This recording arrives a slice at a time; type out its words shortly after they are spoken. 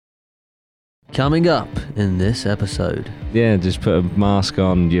Coming up in this episode. Yeah, just put a mask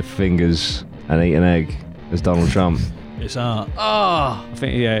on your fingers and eat an egg as Donald Trump. It's art. Oh, I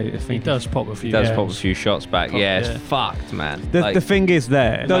think he does pop a few. He does pop a few shots back. It's fucked, man. The thing is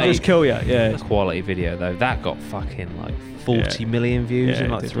there. They'll just kill you. Yeah. Quality video though. That got fucking like 40 million views in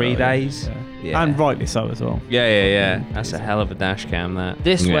like 3 days. Yeah. And rightly so as well. Yeah. That's a hell of a dash cam, that.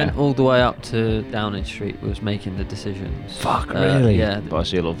 This went all the way up to Downing Street was making the decisions. Fuck, really? Yeah. But I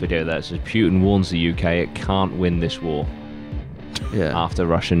see a little video that says Putin warns the UK it can't win this war. Yeah. After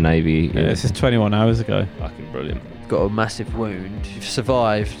Russian Navy. Yeah, this is 21 hours ago. Fucking brilliant. Got a massive wound. You've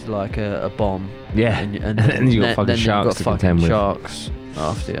survived like a bomb. Yeah. And then you got fucking sharks to contend with. Sharks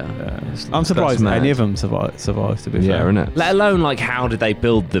after you. I'm surprised any of them survived, to be fair. Isn't it? Let alone like how did they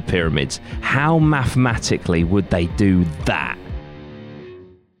build the pyramids? How mathematically would they do that?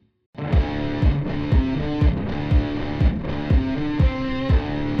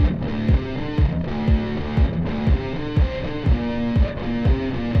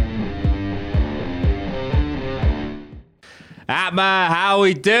 APMA, how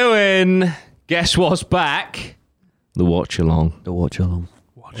we doing? Guess what's back? The watch along. The watch along.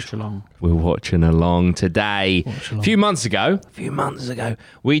 Watch along. We're watching along today. A few months ago,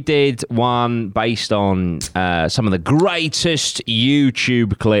 we did one based on some of the greatest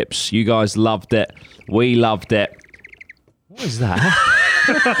YouTube clips. You guys loved it. We loved it. What is that?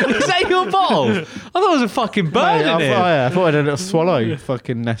 Is that your bottle? I thought it was a fucking bird in it. I thought I had a little swallow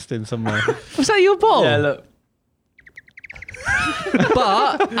fucking nesting somewhere. Was that your bottle? Yeah, look.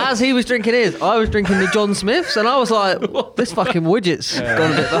 But as he was drinking his, I was drinking the John Smiths, and I was like, this fucking widget's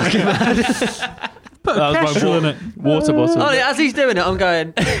gone a bit fucking mad. Put a kettle in it. Water bottle. Oh, as he's doing it, I'm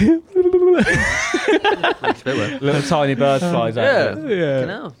going. Little tiny bird flies out.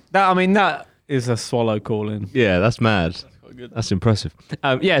 Yeah. That is a swallow calling. Yeah, that's mad. That's impressive.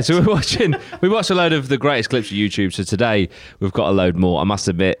 So we watched a load of the greatest clips of YouTube. So today we've got a load more. I must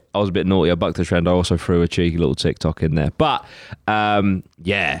admit, I was a bit naughty. I bucked the trend. I also threw a cheeky little TikTok in there. But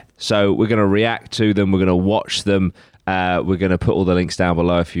so we're going to react to them. We're going to watch them. We're going to put all the links down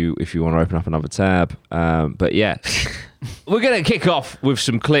below if you want to open up another tab. But yeah, we're going to kick off with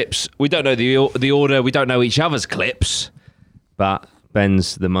some clips. We don't know the order. We don't know each other's clips. But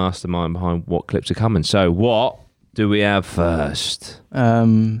Ben's the mastermind behind what clips are coming. So what do we have first?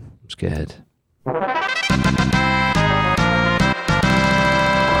 I'm scared.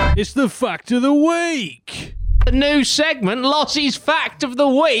 It's the fact of the week. The new segment, Lossie's Fact of the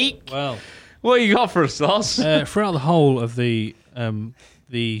Week. Well, what you got for us, Loss? Throughout the whole of the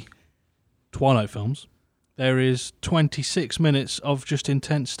Twilight films, there is 26 minutes of just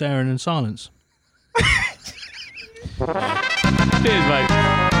intense staring and silence. Cheers, mate.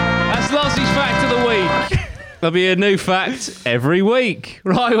 That's Lossie's Fact of the Week. There'll be a new fact every week.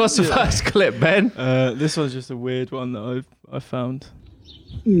 Right, what's the first clip, Ben? This one's just a weird one that I found.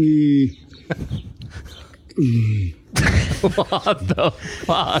 What the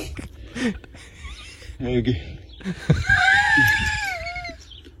fuck?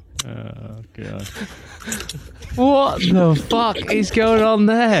 Oh, God. What the fuck is going on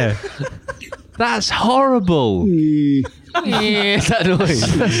there? That's horrible. Is that noise?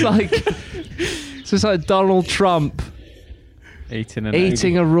 It's like Donald Trump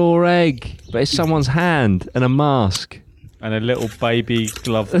eating a raw egg, but it's someone's hand and a mask. And a little baby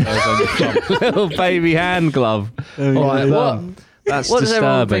glove that goes on your thumb. Little baby hand glove. Right, That's what does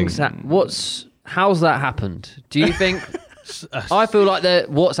everyone disturbing. think? How's that happened? Do you think? I feel like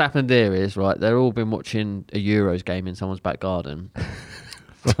what's happened here is right. They've all been watching a Euros game in someone's back garden,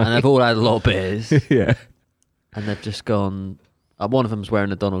 and they've all had a lot of beers. Yeah, and they've just gone. One of them's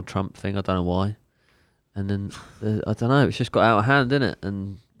wearing a Donald Trump thing. I don't know why. And then I don't know. It's just got out of hand, didn't it?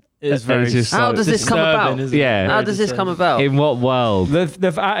 And it's very. How does this come about? Yeah. How does this come about? In what world?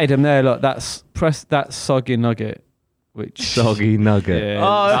 They've added him there. Look, press that soggy nugget. Which soggy nugget.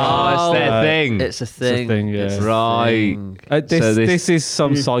 Yeah. It's their thing. It's a thing. Yeah. It's a Right. thing. This is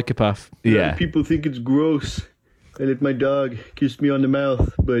some psychopath. Yeah. People think it's gross. I let my dog kiss me on the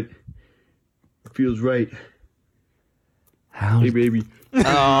mouth, but it feels right. Hey, baby.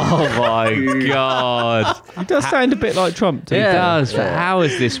 Oh my God. He does sound a bit like Trump, too. It does. But how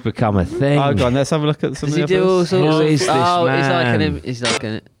has this become a thing? Oh, go on, let's have a look at some Does he of the do all others. sorts Who of... is this man? He's like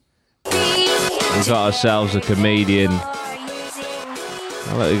an... We've got ourselves a comedian.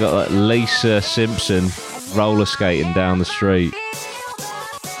 Oh, look, we've got like Lisa Simpson roller skating down the street.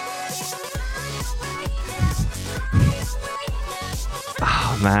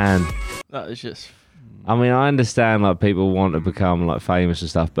 Oh man, That was just... I mean, I understand like people want to become like famous and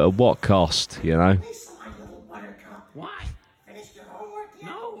stuff, but at what cost, you know? Why? Finished your homework yet?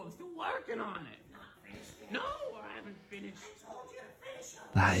 No, still working on it. No, I haven't finished.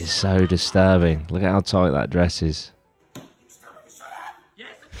 That is so disturbing. Look at how tight that dress is.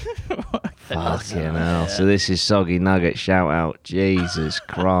 Fucking hell. So this is Soggy Nugget shout out. Jesus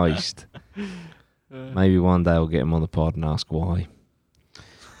Christ. Maybe one day I'll get him on the pod and ask why.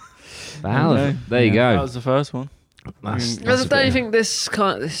 But there you go. That was the first one. Don't you think this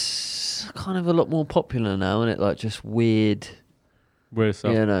kind of a lot more popular now, isn't it? Like just weird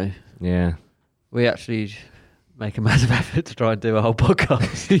stuff. You know. Yeah. We actually make a massive effort to try and do a whole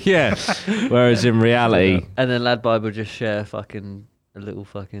podcast. Yeah. Whereas in reality, and then Lad Bible just share a little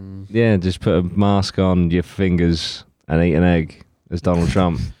fucking. Yeah, just put a mask on your fingers and eat an egg as Donald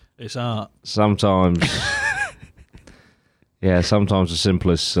Trump. It's art. Sometimes. Yeah, sometimes the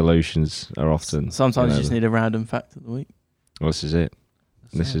simplest solutions are often. Sometimes you just need a random fact of the week. Well, this is it.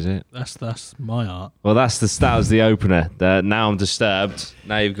 This is it. That's my art. Well, that was the opener. Now I'm disturbed.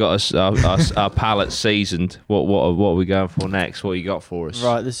 Now you've got our palate seasoned. What are we going for next? What you got for us?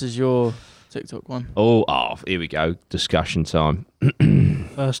 Right, this is your TikTok one. Oh, here we go. Discussion time.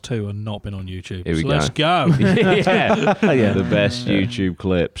 First two have not been on YouTube. Here we so go. Let's go. Yeah. The best YouTube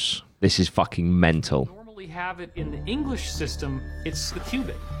clips. This is fucking mental. Normally have it in the English system, it's the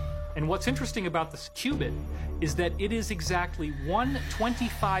cubit. And what's interesting about this cubit is that it is exactly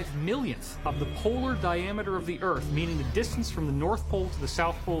 1/25 millionth of the polar diameter of the Earth, meaning the distance from the North Pole to the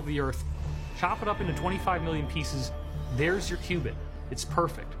South Pole of the Earth. Chop it up into 25 million pieces. There's your cubit. It's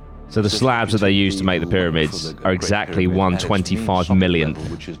perfect. So the slabs that they use to make the pyramids are exactly 1/25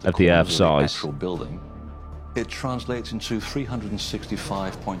 millionth of the Earth's size. Building. It translates into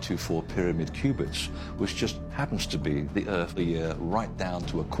 365.24 pyramid cubits, which just happens to be the Earth a year right down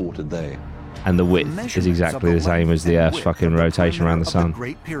to a quarter day. And the width is exactly the same as the Earth's fucking rotation around the sun. The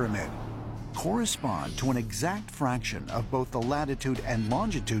Great Pyramid correspond to an exact fraction of both the latitude and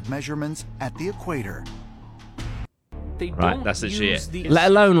longitude measurements at the equator. Right, that's literally it.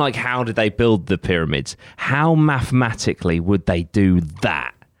 Let alone, like, how did they build the pyramids? How mathematically would they do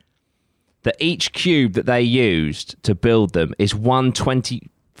that? That each cube that they used to build them is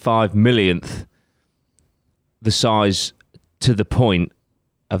 1/25 millionth the size to the point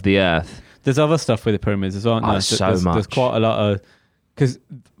of the Earth. There's other stuff with the pyramids as well. There's much. There's quite a lot of... Because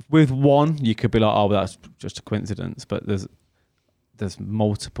with one, you could be like, oh, well, that's just a coincidence. But there's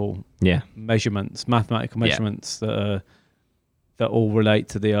multiple measurements, mathematical measurements that all relate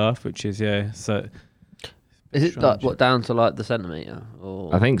to the Earth, which is, so... Is it like, down to like the centimetre?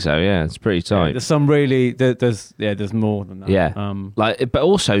 Or? I think so. Yeah, it's pretty tight. Yeah, there's some really there's more than that. Yeah, but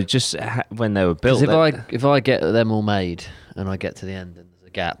also just when they were built. If I get them all made and I get to the end and there's a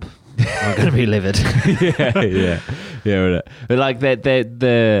gap, I'm going to be livid. yeah. But like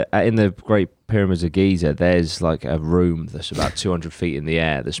the in the Great Pyramids of Giza, there's like a room that's about 200 feet in the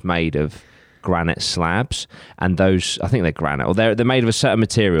air that's made of granite slabs, and those, I think they're granite, or they're made of a certain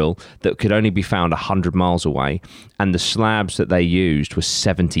material that could only be found 100 miles away, and the slabs that they used were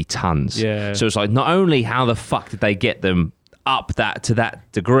 70 tons. So it's like, not only how the fuck did they get them up to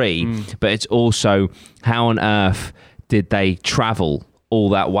that degree, but it's also how on earth did they travel all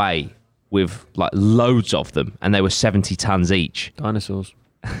that way with like loads of them, and they were 70 tons each. Dinosaurs.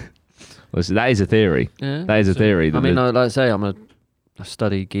 Well, so that is a theory. Yeah, that is a theory. I mean, like I say, I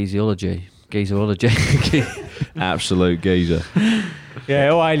study geology. Absolute geezer.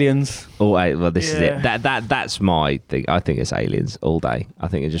 Yeah, all aliens. Well, this is it. That's my thing. I think it's aliens all day. I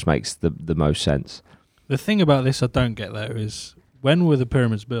think it just makes the most sense. The thing about this I don't get though is, when were the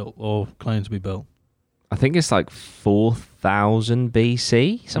pyramids built or claimed to be built? I think it's like 4,000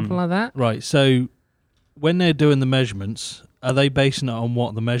 BC, something like that. Right. So when they're doing the measurements, are they basing it on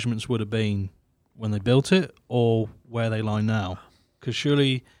what the measurements would have been when they built it, or where they lie now? Because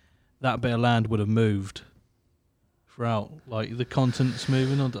surely that bit of land would have moved throughout, like the continent's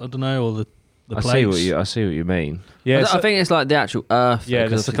moving, I don't know, or the I see what you mean. Yeah, I think it's like the actual Earth. Yeah,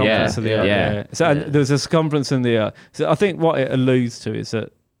 the circumference of the Earth. Yeah. So there's a circumference in the Earth. So I think what it alludes to is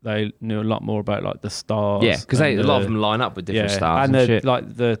that they knew a lot more about like the stars. Yeah, because a lot of them line up with different stars and shit.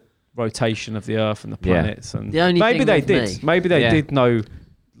 Like the rotation of the Earth and the planets. And the only maybe they did. Me. Maybe they did know.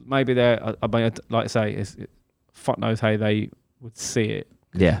 Maybe they. I mean, like I say, fuck knows how they would see it.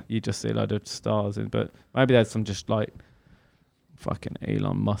 Yeah, you just see a load of stars in, but maybe there's some just like fucking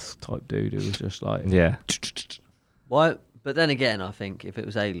Elon Musk type dude who was just like, Why? But then again, I think if it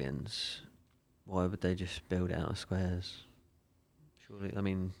was aliens, why would they just build it out of squares? Surely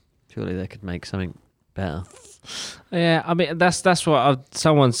they could make something better. Yeah, I mean that's what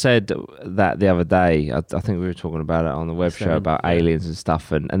someone said that the other day. I think we were talking about it on the web show about aliens and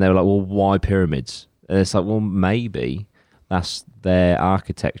stuff, and they were like, well, why pyramids? And it's like, well, maybe that's their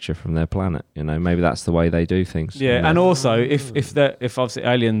architecture from their planet. You know, maybe that's the way they do things. Yeah, you know? and also if obviously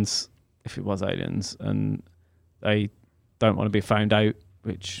aliens, if it was aliens and they don't want to be found out,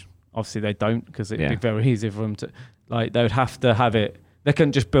 which obviously they don't, because it'd be very easy for them to, like, they would have to have it. They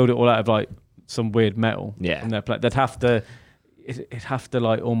couldn't just build it all out of like some weird metal. Yeah, from their planet. They'd have to. It'd have to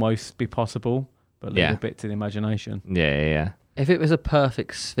like almost be possible, but a little bit to the imagination. Yeah. If it was a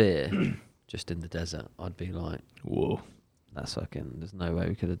perfect sphere, just in the desert, I'd be like, whoa. That's fucking. There's no way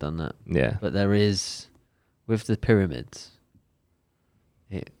we could have done that. Yeah, but there is with the pyramids.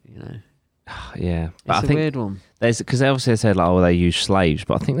 You know. Yeah, but it's I think weird one. There's because obviously they said like, oh, they use slaves,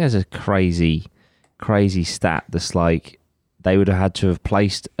 but I think there's a crazy stat that's like they would have had to have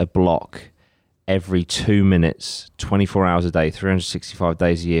placed a block every 2 minutes, 24 hours a day, 365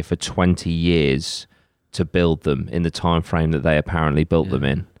 days a year for 20 years to build them in the time frame that they apparently built them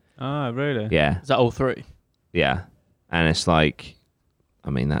in. Ah, really? Yeah. Is that all three? Yeah. And it's like, I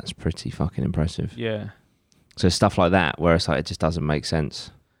mean, that's pretty fucking impressive. Yeah. So stuff like that, where it's like, it just doesn't make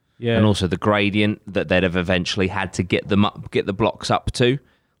sense. Yeah. And also the gradient that they'd have eventually had to get them up, get the blocks up to,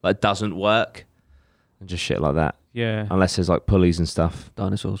 like, doesn't work. And just shit like that. Yeah. Unless there's like pulleys and stuff.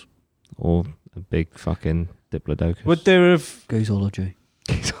 Dinosaurs. Or a big fucking diplodocus. Would there have... Goosology.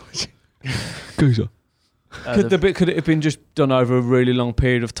 Goose. Could it have been just done over a really long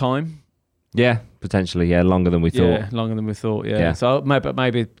period of time? Yeah, potentially. Yeah, longer than we thought. Yeah, longer than we thought. Yeah. So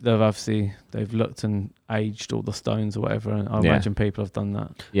maybe they've looked and aged all the stones or whatever. And I imagine people have done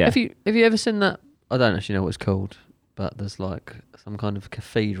that. Yeah. Have you ever seen that? I don't actually know what it's called, but there's like some kind of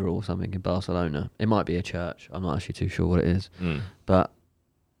cathedral or something in Barcelona. It might be a church. I'm not actually too sure what it is, but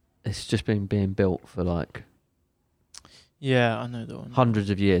it's just been being built for like. Yeah, I know that one. Hundreds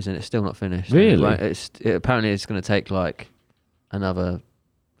of years, and it's still not finished. Really? Apparently it's going to take like another.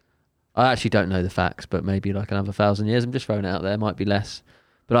 I actually don't know the facts, but maybe like another 1,000 years. I'm just throwing it out there. It might be less.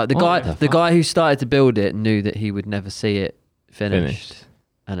 But like the guy who started to build it knew that he would never see it finished.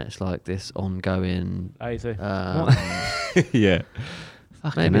 And it's like this ongoing. Yeah.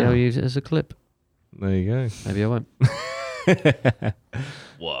 Maybe I'll use it as a clip. There you go. Maybe I won't.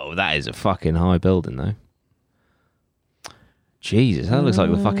 Whoa, that is a fucking high building, though. Jesus, that looks like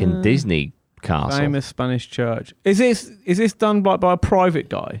the fucking Disney castle. Famous Spanish church. Is this done by a private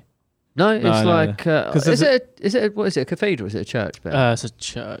guy? No, it's what is it? A cathedral? Is it a church? It's a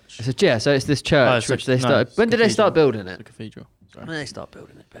church. So it's this church which they started. When did they start building it? It's a cathedral. Sorry. When did they start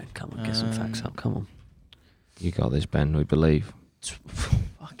building it, Ben? Come on, get some facts up. Come on. You got this, Ben. We believe.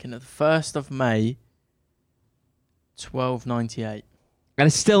 Fucking the 1st of May, 1298. And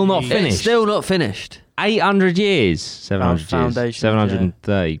it's still not finished. It's still not finished. 800 years. 700 years.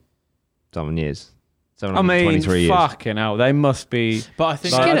 730 something years. 723 years. Fucking hell. They must be... But I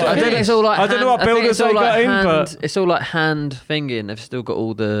think... I think it's all like... I don't know what builders they got in, but... It's all like hand thinking. They've still got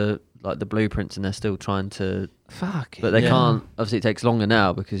all the blueprints and they're still trying to... Fuck. But they can't... Obviously it takes longer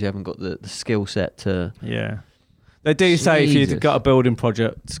now because you haven't got the skill set to... Yeah. They do say if you've got a building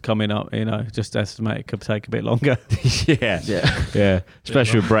project coming up, just estimate it could take a bit longer. Yeah.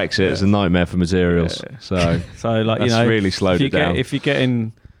 Especially with Brexit, it's a nightmare for materials. Yeah. So like that's really slowed it down. If you're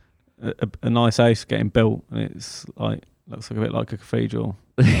getting a nice house getting built, and it's like looks like a bit like a cathedral,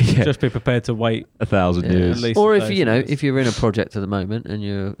 just be prepared to wait 1,000 years. At least or if if you're in a project at the moment and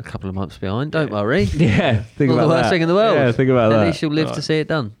you're a couple of months behind, don't worry. Yeah, think not about the worst that. thing in the world. Yeah, think about that. At least you'll live to see it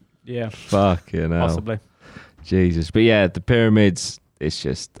done. Yeah, fucking hell. Possibly. Jesus. But yeah, the pyramids, it's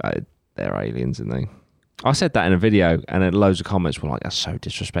just, they're aliens, aren't they? I said that in a video, and then loads of comments were like, that's so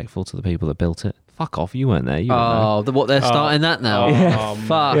disrespectful to the people that built it. Fuck off, you weren't there. You weren't there. They're starting that now?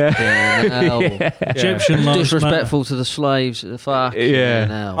 Fucking hell. Egyptian disrespectful to the slaves. Fucking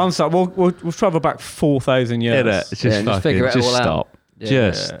hell. I'm sorry, we'll travel back 4,000 years. It's just fucking, figure it all stop. out.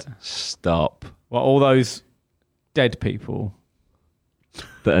 Just stop. Well, all those dead people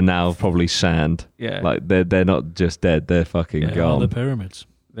that are now probably sand. Yeah. Like they're not just dead, they're fucking gone. The pyramids.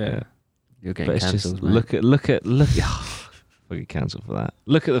 Yeah. You're getting cancelled, man. Look at fucking cancelled for that.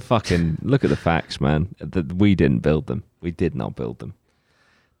 Look at the facts, man. That we didn't build them. We did not build them.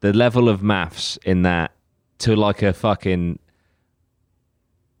 The level of maths in that to like a fucking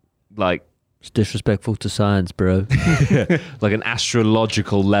like it's disrespectful to science, bro. like an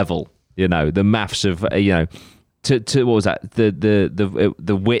astrological level, the maths of to what was that?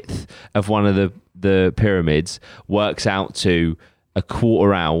 The width of one of the pyramids works out to a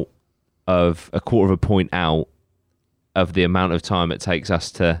quarter of a point out of the amount of time it takes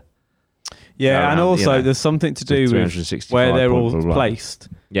us to. Yeah, and also there's something to do with where they're all placed.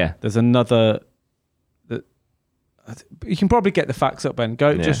 Yeah, there's another. You can probably get the facts up, Ben.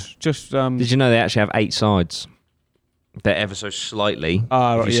 Go. Just. Did you know they actually have 8 sides? they're ever so slightly.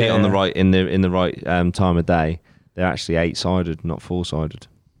 Oh, if you see it on the right in the right time of day, they're actually 8-sided, not 4-sided.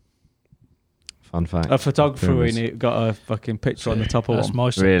 Fun fact. A photographer in it got a fucking picture on the top of That's one.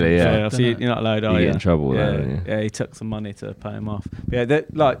 my Really, yeah. So you're not allowed, are You you? get in trouble with yeah. that, don't you? Yeah, he took some money to pay him off. But yeah,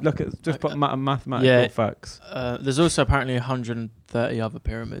 look at just put mathematical Yeah. facts. There's also apparently 130 other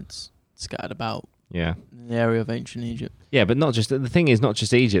pyramids scattered about Yeah. in the area of ancient Egypt. Yeah, but not just the thing is not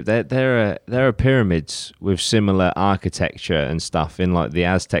just Egypt. There are pyramids with similar architecture and stuff in like the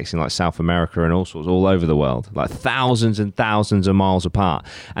Aztecs in like South America and all sorts all over the world, like thousands and thousands of miles apart,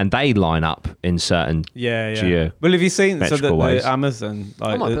 and they line up in certain Yeah. Well, have you seen the Amazon?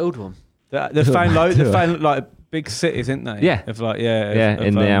 Like, I might build one. They found like big cities, isn't they? Yeah. Of like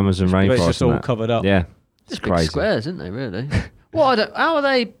in the Amazon rainforest. It's just all and that. covered up. Yeah, it's Just big crazy. squares, isn't they? Really? How are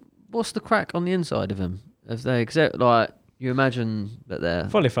they? What's the crack on the inside of them? Have they? Because like you imagine that they're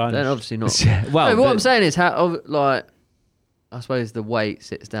Fully furnished. They're obviously not. Well, no, what I'm saying is how like I suppose the weight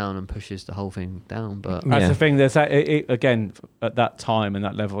sits down and pushes the whole thing down. But That's the thing. There's again at that time and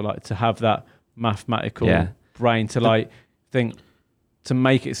that level, like to have that mathematical brain to like think to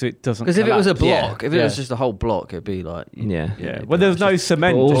make it so it doesn't. Because if it was a collapse. block, if it was just a whole block, it'd be like yeah. Well, there's no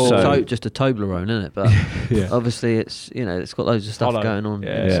cement. Also, just a Toblerone, isn't it? But obviously, it's it's got loads of stuff Hollow. going on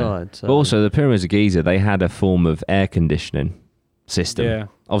Yeah. inside. So. But also, the pyramids of Giza, they had a form of air conditioning system. Yeah.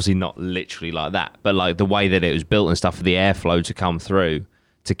 Obviously, not literally like that, but like the way that it was built and stuff for the airflow to come through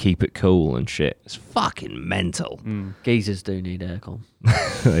to keep it cool and shit. It's fucking mental. Geezers do need aircon.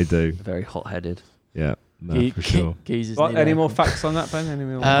 They do. They're very hot-headed. Yeah, for sure. Geezers What, need any aircon. more facts on that, Ben? Any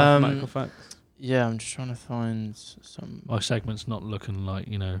more mathematical facts? Yeah, I'm just trying to find some. My segment's not looking like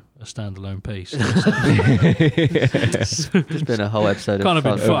a standalone piece. It's been a whole episode. Kind of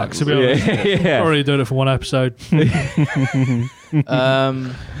been fucked, to be honest. Probably doing it for one episode.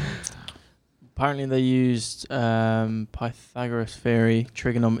 Apparently, they used Pythagoras theory,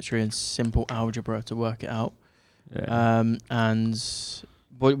 trigonometry, and simple algebra to work it out. Yeah. And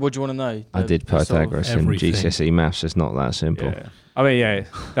what do you want to know? I did Pythagoras in everything. GCSE maths. It's not that simple. Yeah. I mean,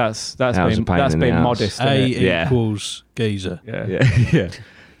 that's That was a pain in the been ass. modest. A innit? Yeah. equals geezer. Yeah.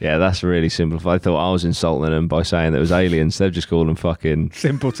 Yeah, that's really simplified. I thought I was insulting them by saying that it was aliens. They've just called them fucking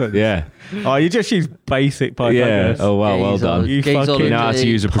Simpletons. yeah. Oh, you just use basic Pythagoras. Yeah. Oh well, well done. You Geezology, fucking know how to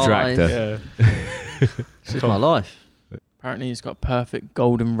use a protractor. Yeah. This is my life. Apparently, it's got perfect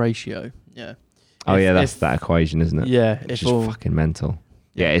golden ratio. Yeah. Oh If- yeah, that's if- that equation, isn't it? Yeah. Which If is all, fucking mental.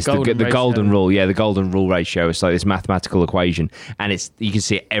 Yeah, it's golden the ratio. golden rule. Yeah, the golden rule ratio. It's like this mathematical equation, and you can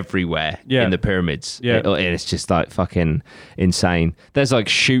see it everywhere in the pyramids. Yeah. And it's just like fucking insane. There's like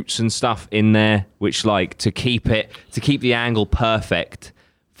chutes and stuff in there, which like to keep the angle perfect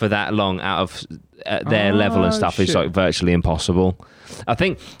for that long out of their level and stuff is like virtually impossible. I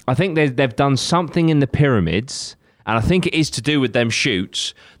think they've done something in the pyramids. And I think it is to do with them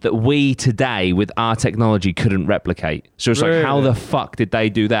chutes that we today, with our technology, couldn't replicate. So it's like, how the fuck did they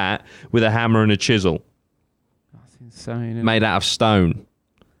do that with a hammer and a chisel? That's insane. Isn't Made out of stone.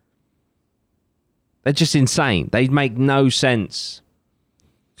 They're just insane. They make no sense.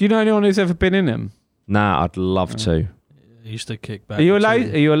 Do you know anyone who's ever been in them? Nah, I'd love to. I used to kick back. Are you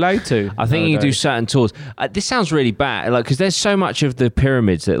allowed to? I think you can do nowadays? certain tours. This sounds really bad, like because there's so much of the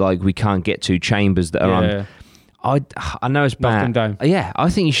pyramids that like we can't get to, chambers that are on. I know it's Knock bad. them down. Yeah, I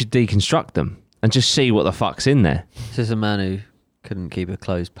think you should deconstruct them and just see what the fuck's in there. This is a man who couldn't keep a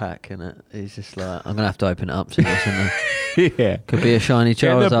closed pack in it. He's just like, I'm gonna have to open it up to this. And Yeah. could be a shiny Get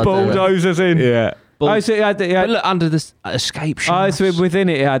Charizard. the there. bulldozers in. Yeah. Oh, so it had But look, under the escape shafts. so within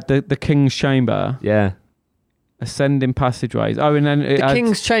it had the king's chamber, Yeah. ascending passageways. Oh, and then it The had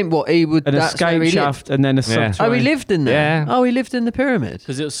King's Chamber. What he would? an That's where escape he shaft and then a Yeah. lived. Oh, he lived in there. Yeah. Oh, he lived in the pyramid.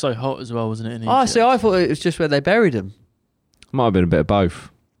 because it was so hot as well, wasn't it? In Oh, Egypt? see, I thought it was just where they buried him. Might have been a bit of both.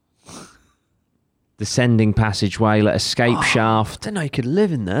 Descending passageway, like escape I shaft. didn't know you could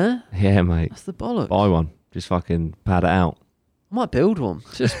live in there. Yeah, mate. That's the bollocks. Buy one. Just fucking pad it out. I might build one.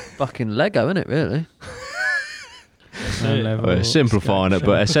 It's just fucking Lego, isn't it? Really? We're simplifying it,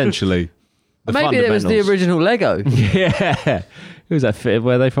 but essentially, the Maybe it was the fundamentals. original Lego. Yeah. Who's that?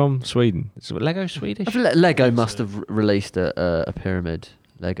 Where are they from? Sweden. Is Lego Swedish? I feel like Lego must have released a pyramid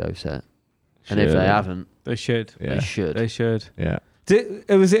Lego set, and if Sure. they haven't, they should. Yeah. they should. They should. Yeah.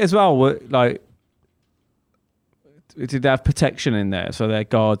 Was it as well? Like, did they have protection in there so their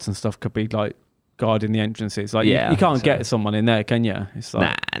guards and stuff could be like guarding the entrances? Like, Yeah, you I can't think get so. someone in there, can you? It's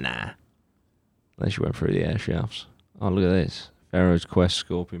like, Nah. Unless you went through the air shafts. Oh, look at this. Pharaoh's Quest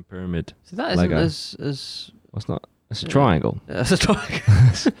Scorpion Pyramid. So that isn't Lego. as What's not? It's a triangle. that's a triangle.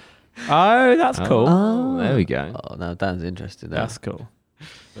 oh, that's cool. Oh, there we go. Oh, now Dan's interested. There. That's cool.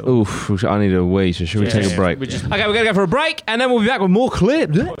 Oof, I need a wee, so should we take a break? Okay, we're going to go for a break, and then we'll be back with more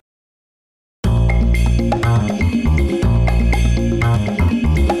clips.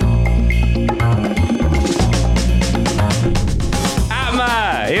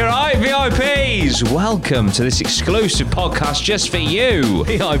 APMA, you're right, VIPs. Welcome to this exclusive podcast just for you.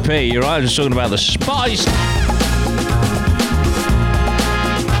 VIP, you're right, I'm just talking about the spice.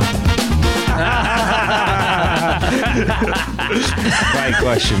 Great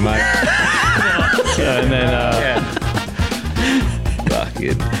question, mate. And then,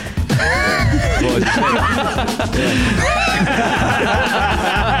 fucking. What was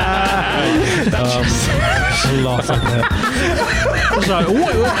A lot of it. I was like,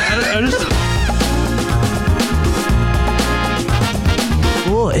 what? I just...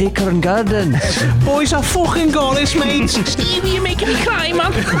 Oh, Acorn Gardens. Boys are fucking goddess, mate. Stevie, you're making me cry,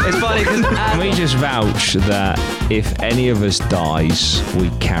 man. It's funny because Can we just vouch that if any of us dies, we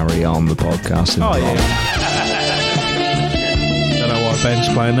carry on the podcast? Oh, yeah. Don't know why Ben's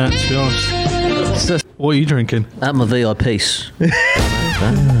playing that, to be honest. What are you drinking? at my VIPs.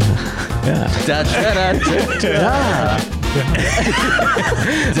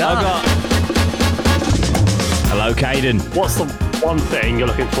 Hello, Caden. What's the one thing you're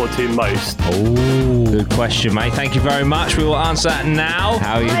looking forward to most? Oh, good question, mate. Thank you very much. We will answer that now.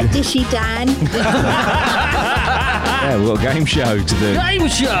 How are you? Hi, Dishy Dan. Yeah, we've got a game show to do. Game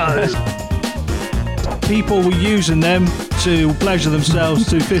show! People were using them to pleasure themselves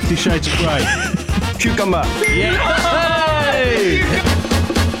to 50 Shades of Grey. Cucumber.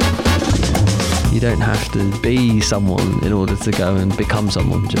 You don't have to be someone in order to go and become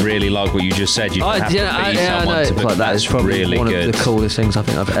someone. Really like what you just said. You have to be someone to Like, that is probably really one good. of the coolest things I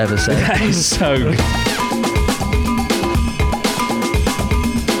think I've ever said. That is so good.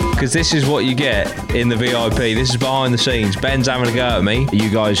 Because this is what you get in the VIP. This is behind the scenes. Ben's having a go at me. You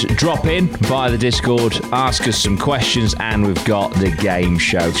guys drop in via the Discord, ask us some questions, and we've got the game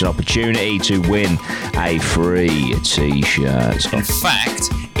show. It's an opportunity to win a free t-shirt. In fact,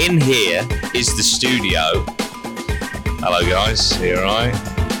 in here is the studio. Hello guys, you alright?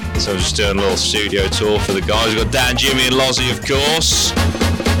 So I'm just doing a little studio tour for the guys. We've got Dan, Jimmy and Lozzie, of course.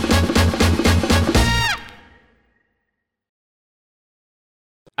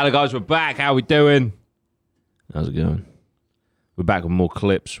 Hello guys, we're back. How we doing? How's it going? We're back with more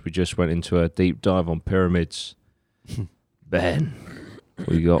clips. We just went into a deep dive on pyramids. Ben,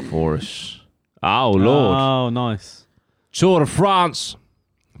 what you got for us? Oh Lord. Oh, nice. Tour de France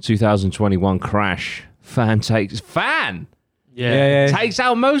 2021 crash. Fan takes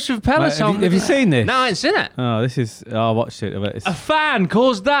out most of Peloton. Mate, have you seen this? No, I ain't seen it. Oh, this is. I watched it. But it's, A fan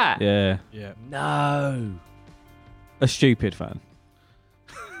caused that. yeah, No. a stupid fan.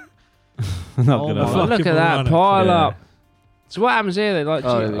 I'm not gonna my lie. Look at Fucking that runner. pile Yeah. up. So what happens here? They like.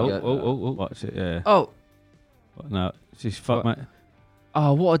 Oh, to- there we go. Watch it. Yeah. Oh, No, she's fucked, mate.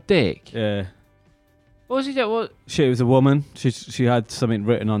 Oh, what a dick. Yeah. What was he doing? What? She was a woman. She had something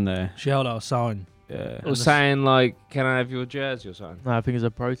written on there. She held out a sign. Yeah. Was saying like, "Can I have your jersey or something?" No, I think it's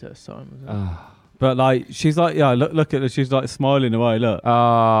a protest sign. Was it? Oh, But like, she's like, yeah, look at her. She's like smiling away. Look.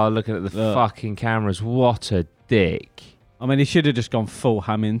 looking at the Look. fucking cameras. What a dick. I mean, he should have just gone full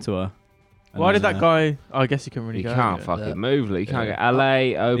ham into her. And Why did then, that guy? I guess he couldn't really You go. can't yeah. fucking move. You can't Yeah. get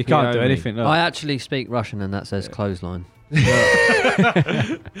LA. OPO. He can't do anything. Look. I actually speak Russian and that says clothesline.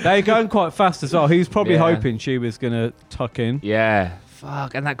 They're going quite fast as well. He was probably Yeah. hoping she was gonna tuck in. Yeah.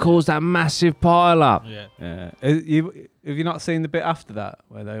 Fuck, and that caused that massive pile up. Yeah. Yeah. Have you not seen the bit after that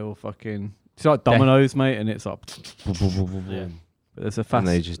where they all fucking? It's like dominoes, mate, and it's like. Yeah. But there's a And fast.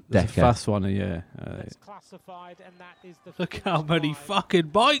 they just There's a deck out. fast one, yeah. Look how many fucking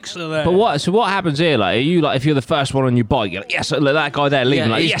bikes are there. But what? So what happens here? Like, are you like, if you're the first one on your bike, you're like, yes, look, that guy there leading.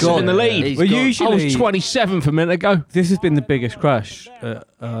 Yeah, like, he's yes, gone. I'm in the lead. He's Well, gone. I usually was 27th a minute ago. this has been the biggest crash that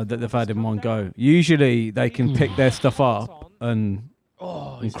they've had in one go. Usually they can pick their stuff up and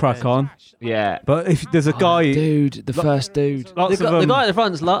crack on. Yeah. But if there's a guy, Dude, the first dude. lots The of guy, them, the guy at the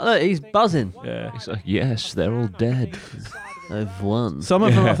front's like, look, he's buzzing. yeah. He's like, yes, they're all dead. They've won. Some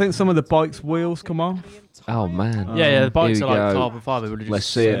of them, I think some of the bike's wheels come off. Oh man. Yeah, the bikes Here are we like go. carbon fibre. Would have just Let's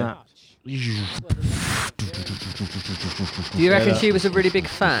see it. snapped. Do you reckon she was a really big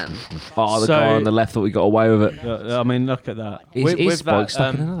fan? Oh, the So- guy on the left thought we got away with it. Yeah, I mean, look at that. His with bike that,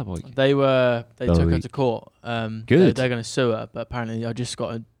 stuck in another bike. They took her Sorry. to court. Good. They're going to sue her, but apparently I just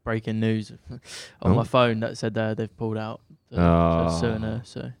got a breaking news on Oh. my phone that said they've pulled out. So Oh. they're suing her.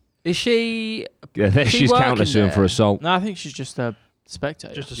 So Is she? Yeah, she she's working counter suing there? for assault. no, I think she's just a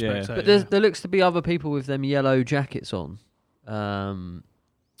spectator. Just a Yeah. spectator. But there looks to be other people with them yellow jackets on. No,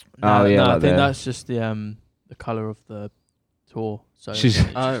 Oh, yeah, no, I like think the- that's just the colour of the tour. So She's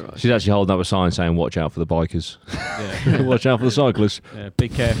actually holding up a sign saying "Watch out for the bikers." Yeah. Watch out for the cyclists. Yeah, be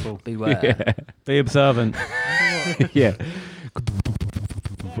careful. Beware. Yeah. Be observant. Yeah.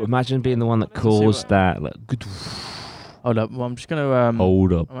 Imagine being the one that caused that. Like, hold up. Well, I'm just gonna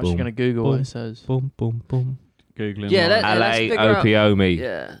hold up. I'm actually gonna Google what it says. Boom, boom, boom. Googling. Yeah, like, let's figure out- Opiome.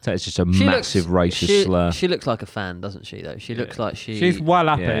 Yeah. It's just a massive racist slur. She looks like a fan, doesn't she? Though she looks like she's well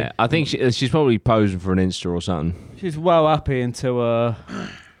happy. Yeah, I think she's probably posing for an Insta or something. She's well happy until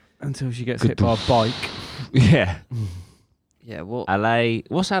she gets hit by a bike. Yeah. Yeah. What? LA.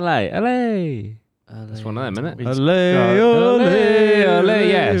 What's LA? LA. That's one of them, isn't it? LA.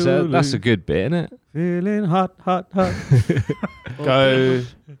 Yeah, so that's a good bit, isn't it? Feeling hot, hot, hot. Go.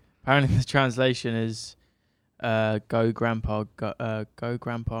 Apparently, the translation is "Go Grandpa, go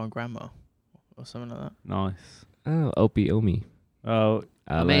Grandpa and Grandma," or something like that. Nice. Oh, Opiome. Oh,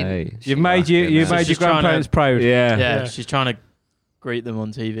 LA. I mean, you made your grandparents proud. Yeah, she's trying to greet them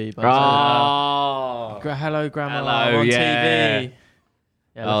on TV. Hello, Grandma. Hello, on yeah. TV.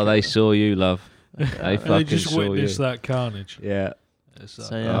 Yeah, They saw you, love. They They fucking just saw witnessed you. that carnage. Yeah.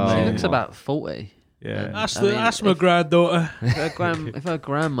 So, yeah, she looks about 40. Yeah. That's my granddaughter. If her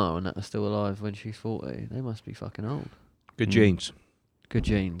grandma and that are still alive when she's 40, they must be fucking old. Good genes. Good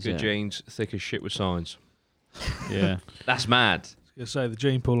genes. Good yeah. genes. Thick as shit with signs. Yeah. That's mad. I say the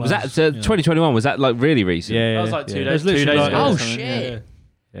gene pool. Was that 2021? Was that like really recent? Yeah. That was like 2 yeah. days. 2 days literally ago. like- or Oh, something, shit.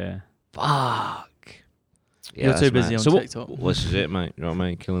 Yeah. Fuck. Yeah, You're that's too busy mad. on So TikTok. This is it, mate. You know what I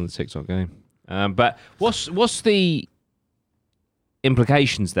mean? Killing the TikTok game. But what's the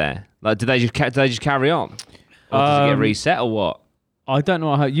implications there? Like, do they just carry on, or does it get reset, or what? I don't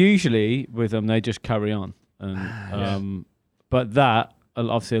know how. Usually with them, they just carry on, and but that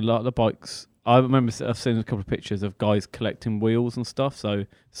obviously a lot of the bikes. I remember I've seen a couple of pictures of guys collecting wheels and stuff. So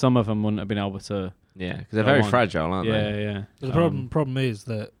some of them wouldn't have been able to. Yeah, because they're go very on. fragile, aren't Yeah, they? yeah. But the problem is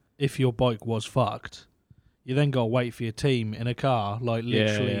that if your bike was fucked, you then got to wait for your team in a car. Like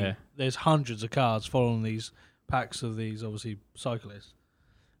literally, yeah. there's hundreds of cars following these packs of these obviously cyclists.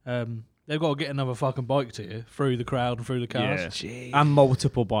 They've got to get another fucking bike to you through the crowd and through the cars. Yeah. And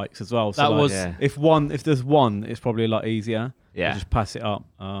multiple bikes as well. So That like, was- Yeah. if there's one, it's probably a lot easier. Yeah. Just pass it up.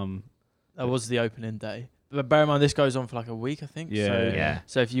 That was the opening day. But bear in mind, this goes on for like a week, I think. Yeah. So, Yeah.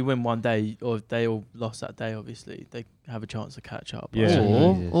 so if you win one day, or if they all lost that day, obviously, they have a chance to catch up. Yeah.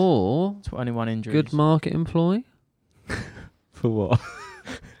 Or 21 injuries. good market employ For what?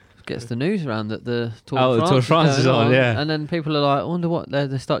 gets the news around that the Tour Oh, de the France, Tour de France is going on, yeah. And then people are like, I wonder what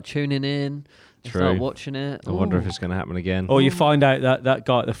they start tuning in, they start True. watching it. I wonder if Ooh. it's going to happen again. Or you find out that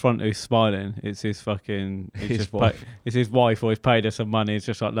guy at the front who's smiling, it's his fucking His wife. it's his wife, or he's paid her some money. It's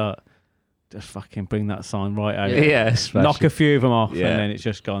just like, look, just fucking bring that sign right out. Yeah, Knock a few of them off, Yeah. and then it's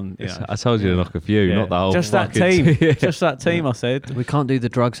just gone. You know. I told you to knock a few, Yeah. not the whole. Just that fucking team. Just that team. I said. We can't do the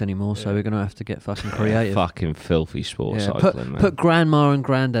drugs anymore, so we're going to have to get fucking creative. Fucking filthy sports Yeah, cycling, man. put grandma and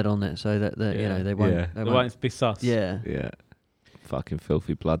granddad on it so that you know they won't. Yeah. They They won't. won't be sus. Yeah, Yeah. Fucking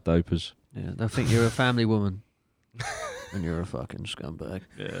filthy blood dopers. yeah. They'll think you're a family woman, and you're a fucking scumbag.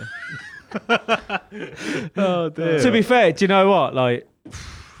 Oh dear. To be fair, do you know what? Like,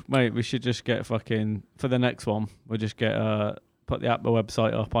 mate, we should just get fucking for the next one. We'll just get put the APMA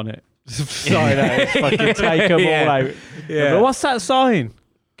website up on it. Sign out, fucking take them all out. Yeah. But what's that sign?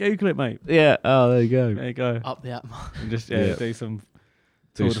 Google it, mate. Yeah. Oh, there you go. There you go. Up the APMA. And just Yeah. do some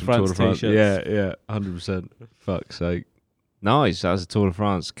Do Tour de some France t-shirts. Yeah, 100%. Fuck's sake. Nice. That was a Tour de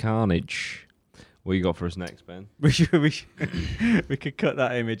France carnage. What you got for us next, Ben? we could cut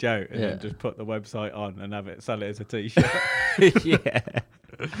that image out and Yeah. then just put the website on and have it sell it as a t-shirt. Yeah.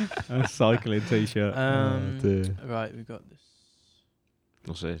 A cycling t-shirt. Right, we've got this.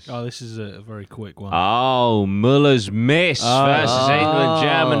 What's this? Oh, this is a very quick one. Oh, Muller's miss versus Oh.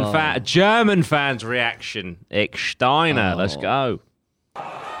 England. German fans' reaction. Steiner. Let's go.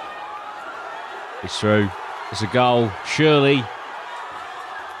 It's through. It's a goal. Surely.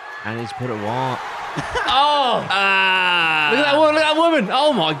 And he's put it wide. Look at that woman.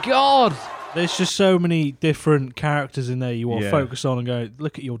 Oh, my God. There's just so many different characters in there you want to Yeah. focus on and go,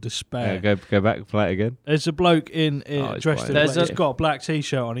 look at your despair. Go back and play it again. There's a bloke in he's dressed in white. black. He's got a black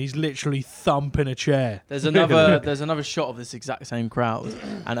t-shirt on. He's literally thumping a chair. There's another shot of this exact same crowd,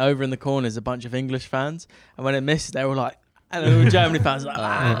 and over in the corner is a bunch of English fans, and when it missed, they were like, and the Germany fans were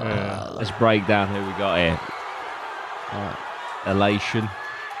like, Let's break down who we got here. Elation.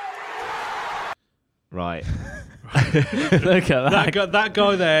 Right. Look at that. That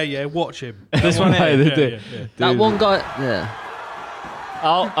guy there, yeah, watch him. This one here. That one guy, yeah.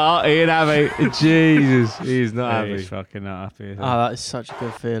 Oh, he ain't happy. Jesus, he's not happy. He's fucking not happy. oh, that is such a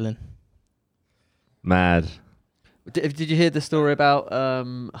good feeling. Mad. Did you hear the story about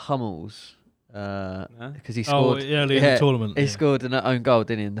Hummels? Because he scored early in the tournament. He scored an own goal,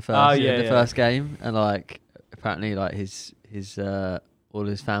 didn't he, in the first game, and like apparently like his all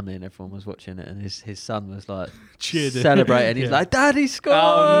his family and everyone was watching it, and his son was like celebrating. He's like, "Daddy scored!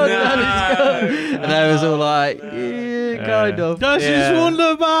 Oh, no. Daddy scored!" And they was all like, "Yeah, kind of." Das ist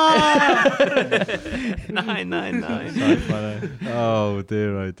wunderbar. 999. So funny. Oh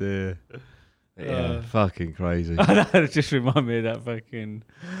dear. Yeah, fucking crazy. It just reminded me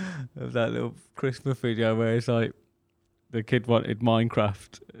of that little Christmas video where it's like the kid wanted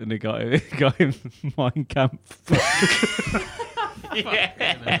Minecraft and he got him Mein Kampf. He's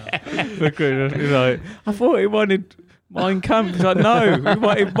like, I thought he wanted Mein Kampf. He's like, no, he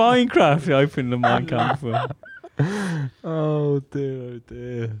wanted Minecraft. He opened the Mein Kampf. Oh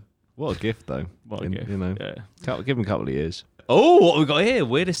dear. What a gift, though. What a gift. You know, yeah. give him a couple of years. Oh, what we got here?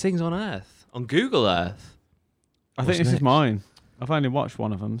 Weirdest things on Earth. On Google Earth. I think this is mine. I've only watched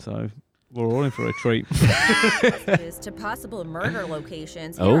one of them, so we're all in for a treat. To possible murder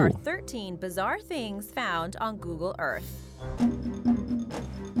locations, here are 13 bizarre things found on Google Earth.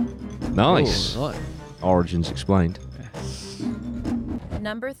 Nice. Ooh, right. Origins explained.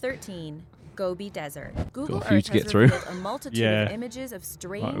 Number 13. Gobi Desert. Google Got a few Earth to get has through. revealed a multitude Yeah. of images of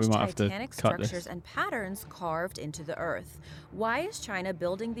strange Right, we might have to titanic cut this. structures and patterns carved into the earth. Why is China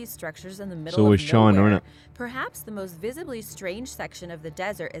building these structures in the middle always of China, nowhere? innit? Perhaps the most visibly strange section of the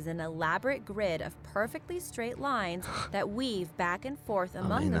desert is an elaborate grid of perfectly straight lines that weave back and forth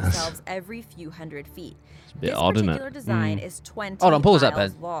among themselves every few hundred feet. It's a bit This odd, isn't particular it? design is 20 Hold on, pause that,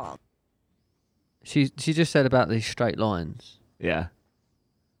 miles Ben. long. She just said about these straight lines, Yeah.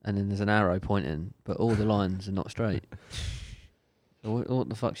 and then there's an arrow pointing, but all the lines are not straight. So what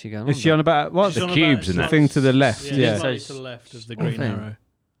the fuck's she going on? Is she on about what's The cubes and the that. thing to the left? Yeah, Yeah. slightly to the left of the What green thing? arrow.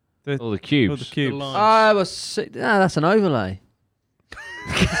 All the All cubes. the The cubes. lines. I was sick. That's an overlay.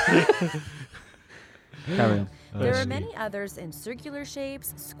 Carry on. There are many others in circular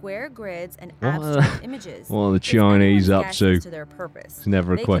shapes, square grids, and What? abstract images. What are the It's Chinese anyone's up guess as to? their purpose. It's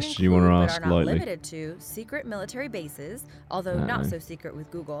never a They can question you want to include, ask but are not lightly. limited to secret military bases, although not so secret with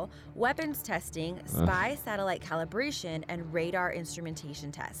Google, weapons testing, spy satellite calibration, and radar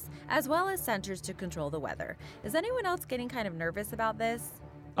instrumentation tests, as well as centers to control the weather. Is anyone else getting kind of nervous about this?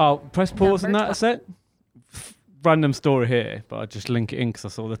 Oh, press pause on Number that a sec. Random story here, but I just link it in because I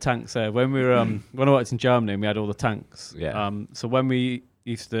saw the tanks there. When we were when I worked in Germany, and we had all the tanks. Yeah. So when we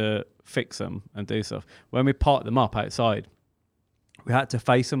used to fix them and do stuff, when we parked them up outside, we had to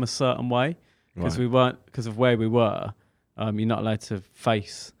face them a certain way because we weren't because of where we were. You're not allowed to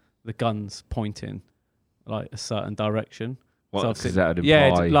face the guns pointing like a certain direction. What? So 'Cause obviously- that would yeah,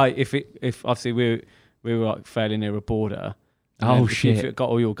 imply- like if obviously we were like fairly near a border. and Oh, then if shit. you've got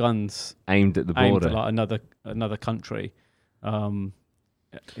all your guns Aimed at the aimed border. at like another country,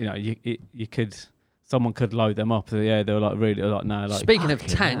 you could someone could load them up. So, yeah, they were like really like no. Like Speaking of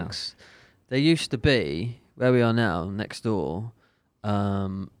fucking tanks, there used to be where we are now, next door.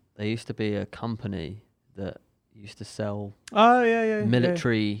 There used to be a company that used to sell oh yeah,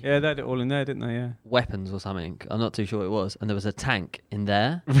 military Yeah, they had it all in there, didn't they? Yeah. weapons or something. I'm not too sure what it was, and there was a tank in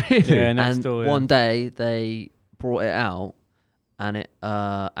there. Really? Yeah, next and door. Yeah. one day they brought it out, and it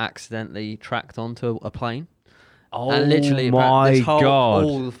accidentally tracked onto a plane. Oh And literally, my this whole, god!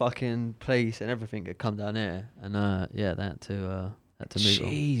 all the fucking police and everything had come down here, and yeah, they had to move on.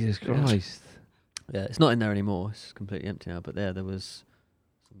 Jesus Christ! Yeah, it's not in there anymore. It's completely empty now. But there was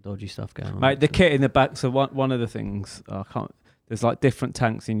some dodgy stuff going on. Mate, the kit in the back. So one of the things I can't. There's like different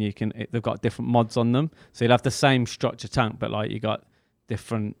tanks, and they've got different mods on them. So you'll have the same structure tank, but like you got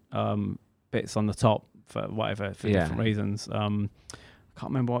different bits on the top for whatever for different reasons. I can't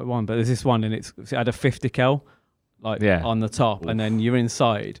remember what one, but there's this one, and it had a 50 cal. Like on the top, and then you're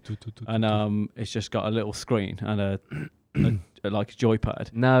inside, and it's just got a little screen and a like a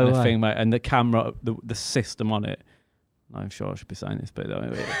joypad. No and a way. thing, mate, and the camera, the system on it. I'm sure I should be saying this, but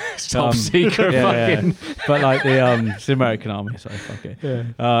Top secret, fucking. But like it's the American Army, so fuck it.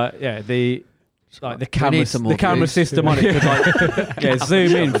 Yeah, the camera system on it could like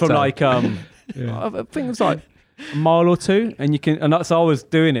zoom in from like I think it's like a mile or two, and you can. And so I was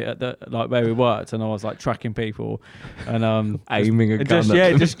doing it at the like where we worked, and I was like tracking people, and aiming a gun.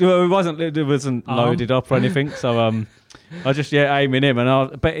 It wasn't loaded up or anything. So I just aiming him,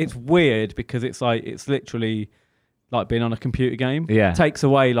 but it's weird because it's like it's literally like being on a computer game. Yeah. Takes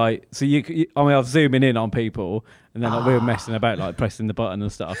away like so I mean, I was zooming in on people, and then like, we were messing about like pressing the button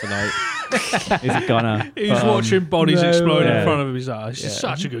and stuff, and like, is it gonna? He's watching bodies explode in Yeah. front of him. He's like, "This is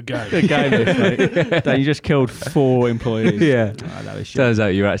such a good game." Good game, this, mate. You just killed 4 employees. Yeah. Oh, that was shit. Turns out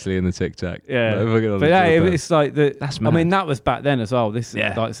you're actually in the Tic Tac. Yeah, Like, fucking on but the yeah, job, it's like the. That's I mad. mean, that was back then as well. This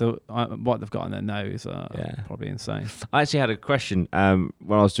Yeah. is like so. What they've got on there now is probably insane. I actually had a question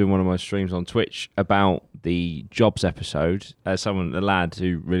when I was doing one of my streams on Twitch about the Jobs episode. A lad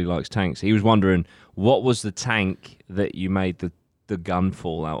who really likes tanks, he was wondering what was the tank that you made the gun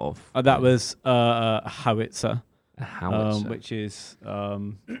fall out of? That was a howitzer. A howitzer. Which is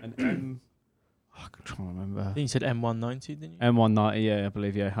an M. I can try and remember. I think you said M190, didn't you? M190, yeah, I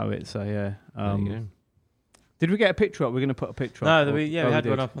believe, yeah, howitzer, yeah. There you go. Did we get a picture up? We're going to put a picture No, up. we had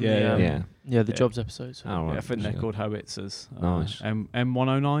one up on the Jobs episode. So. Oh, right. Yeah, I think they're called howitzers. Nice.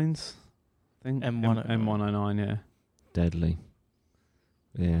 M109s, I think. M109, yeah. Deadly.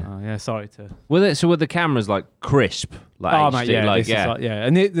 Yeah. Oh, yeah, sorry to... Were the cameras like crisp? Like oh, HD, mate, yeah, like, this is like, yeah.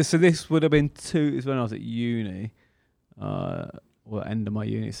 And so this would have been it was when I was at uni, end of my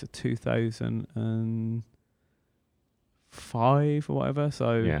uni, so 2005 or whatever.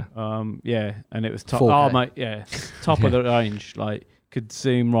 So, yeah, and it was top. 4K. Oh, mate, yeah, top of the range. Like, could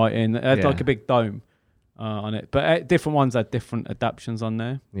zoom right in. It had like a big dome on it. But different ones had different adaptions on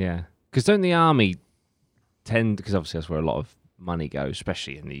there. Yeah. Because don't the army tend, because obviously that's where a lot of money goes,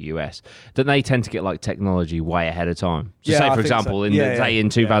 especially in the US, don't they tend to get like technology way ahead of time? So say, for example, in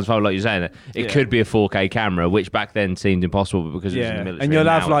 2005, like you're saying, it could be a 4K camera, which back then seemed impossible, but because it was in the military. And you'll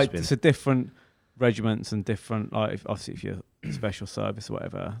have now like so different regiments and different, like, obviously if you're special service or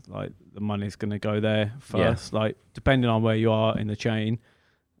whatever, like the money's going to go there first. Like, depending on where you are in the chain,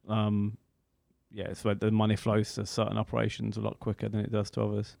 it's where the money flows to certain operations a lot quicker than it does to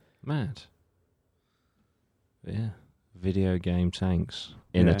others. Mad. Yeah. Video game tanks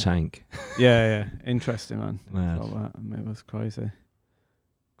in a tank. Yeah. Interesting, man. Mad. Like that. It was crazy.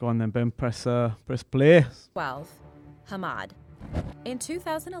 Go on then, Ben. Press play. 12. Hamad. In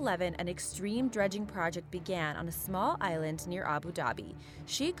 2011, an extreme dredging project began on a small island near Abu Dhabi.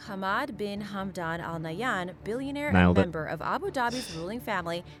 Sheikh Hamad bin Hamdan Al Nahyan, billionaire and member of Abu Dhabi's ruling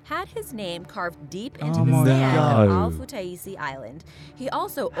family, had his name carved deep into the sand of Al Futaisi Island. He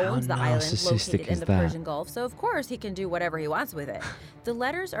also owns the island located in the Persian Gulf, so of course he can do whatever he wants with it. The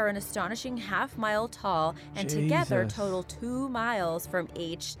letters are an astonishing half-mile tall and together total 2 miles from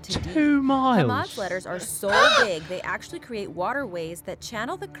H to D. 2 miles? Hamad's letters are so big they actually create waterways that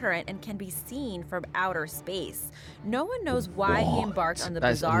channel the current and can be seen from outer space. No one knows why he embarked on the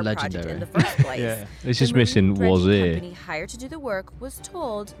bizarre project in the first place. It's just missing was The it. company hired to do the work was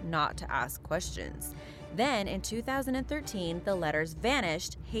told not to ask questions. Then, in 2013, the letters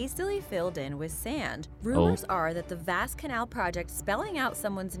vanished, hastily filled in with sand. Rumors are that the vast canal project spelling out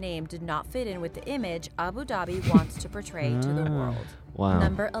someone's name did not fit in with the image Abu Dhabi wants to portray to the world. Wow.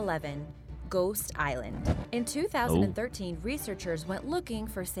 Number 11. Ghost Island. In 2013, researchers went looking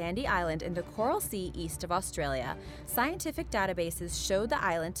for Sandy Island in the Coral Sea east of Australia. Scientific databases showed the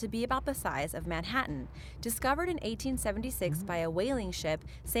island to be about the size of Manhattan. Discovered in 1876 by a whaling ship,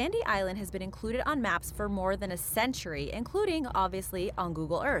 Sandy Island has been included on maps for more than a century, including, obviously, on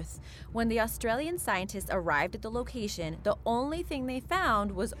Google Earth. When the Australian scientists arrived at the location, the only thing they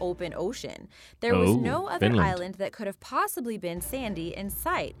found was open ocean. There was no other island that could have possibly been sandy in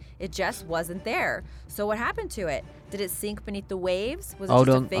sight. It just wasn't there. So what happened to it? Did it sink beneath the waves? Was it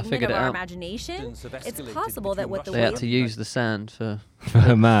just a figment of our imagination? It's possible that what the They had waves... to use the sand for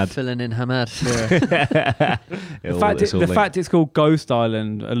Hamad. filling in Hamad. The fact it's called Ghost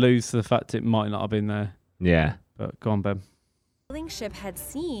Island alludes to the fact it might not have been there. Yeah. But go on, Ben. The sailing ship had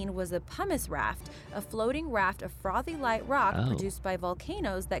seen was a pumice raft, a floating raft of frothy light rock produced by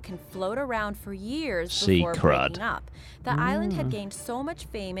volcanoes that can float around for years before breaking up. The island had gained so much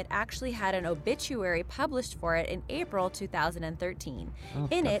fame it actually had an obituary published for it in April 2013.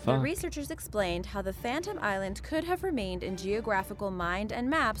 In it, the researchers explained how the Phantom Island could have remained in geographical mind and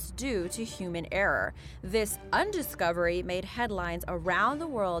maps due to human error. This undiscovery made headlines around the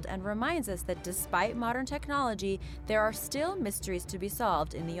world and reminds us that despite modern technology, there are still mysteries to be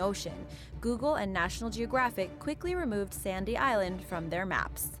solved in the ocean. Google and National Geographic quickly removed Sandy Island from their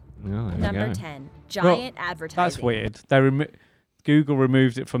maps. Number 10, giant advertising. That's weird. Google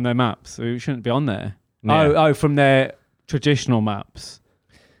removed it from their maps, so it shouldn't be on there. Yeah. From their traditional maps.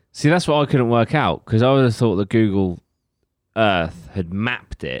 See, that's what I couldn't work out, because I would have thought that Google Earth had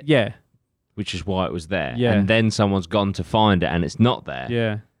mapped it. Yeah. Which is why it was there. Yeah. And then someone's gone to find it and it's not there.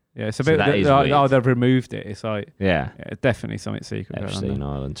 Yeah. Yeah, it's a So bit. that is Like, weird. oh, they've removed it. It's like Yeah. definitely something secret. going on Epstein there.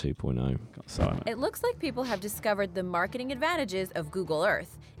 Island 2.0. Got silent. It looks like people have discovered the marketing advantages of Google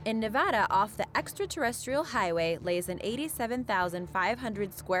Earth. In Nevada, off the extraterrestrial highway, lays an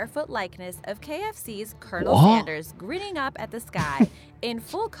 87,500 square foot likeness of KFC's Colonel What? Sanders grinning up at the sky in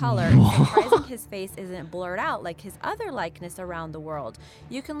full color. Surprising his face isn't blurred out like his other likeness around the world.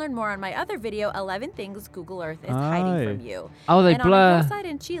 You can learn more on my other video, 11 Things Google Earth is hiding from you. Oh, they and blur. on a hillside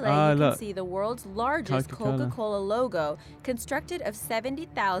in Chile, you can look. see the world's largest Coca-Cola. Coca-Cola logo, constructed of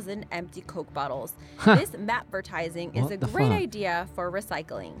 70,000 empty Coke bottles. This mapvertising is What a the great fuck? idea for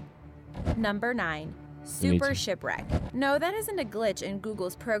recycling. Number 9. You need Super to- shipwreck. No, that isn't a glitch in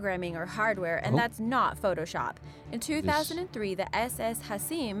Google's programming or hardware, and Oh. that's not Photoshop. In 2003, the SS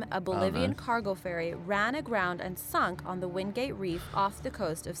Hasim, a Bolivian no. cargo ferry, ran aground and sunk on the Wingate Reef off the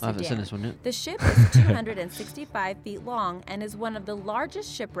coast of I haven't Sudan. seen this one yet. The ship is 265 feet long and is one of the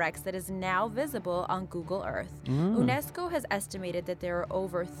largest shipwrecks that is now visible on Google Earth. UNESCO has estimated that there are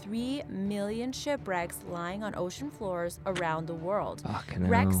over 3 million shipwrecks lying on ocean floors around the world. Fucking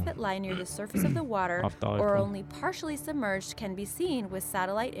Wrecks hell. that lie near the surface of the water I've died, or bro. only partially submerged can be seen with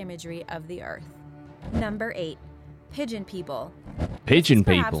satellite imagery of the Earth. Number 8. Pigeon people. Pigeon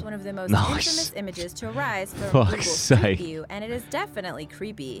Perhaps people. one of the most Nice. infamous images to arise from Fuck's Google sake. Street View, and it is definitely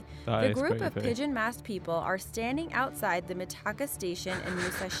creepy. That The is group of creepy. pigeon-masked people are standing outside the Mitaka station in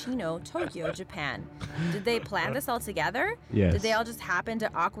Musashino, Tokyo, Japan. Did they plan this all together? Yes. Did they all just happen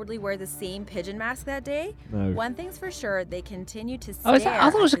to awkwardly wear the same pigeon mask that day? No. One thing's for sure, they continue to stare Oh, is that- I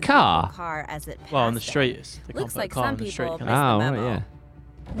thought it was at a the car. Google car as it Well, on the passed street, them. it's, they Looks can't put a like car some on the street, people can missed they? Oh, the right, memo.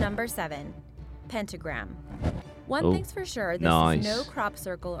 yeah. Number 7. Pentagram. One Oh, thing's for sure, this nice. is no crop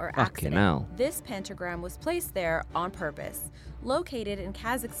circle or Fucking accident. hell. This pentagram was placed there on purpose. Located in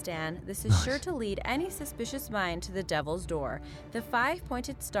Kazakhstan, this is sure to lead any suspicious mind to the devil's door. The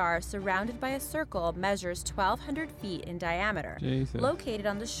 5-pointed star, surrounded by a circle, measures 1,200 feet in diameter. Jesus. Located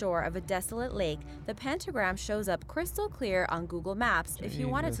on the shore of a desolate lake, the pentagram shows up crystal clear on Google Maps if you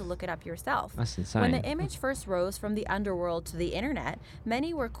wanted to Jesus. look it up yourself. That's When insane. the image first rose from the underworld to the internet,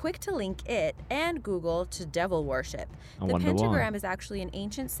 many were quick to link it and Google to devil worship. I The wonder why. pentagram is actually an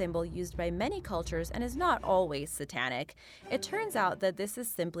ancient symbol used by many cultures and is not always satanic. It turns out that this is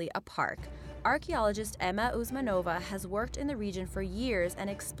simply a park. Archaeologist Emma Uzmanova has worked in the region for years and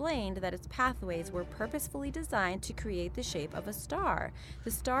explained that its pathways were purposefully designed to create the shape of a star.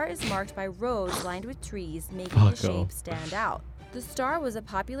 The star is marked by roads lined with trees, making the shape stand out. The star was a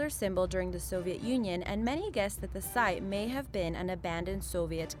popular symbol during the Soviet Union, and many guess that the site may have been an abandoned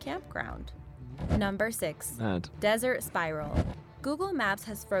Soviet campground. Number 6. Mad. Desert spiral. Google Maps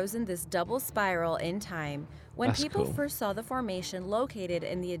has frozen this double spiral in time. When That's people cool. first saw the formation located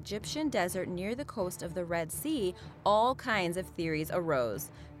in the Egyptian desert near the coast of the Red Sea, all kinds of theories arose.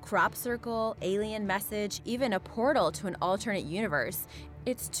 Crop circle, alien message, even a portal to an alternate universe.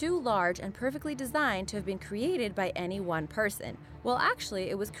 It's too large and perfectly designed to have been created by any one person. Well,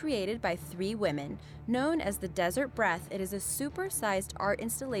 actually, it was created by 3 women. Known as the Desert Breath, it is a super-sized art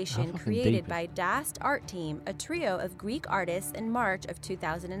installation created by Dast Art Team, a trio of Greek artists, in March of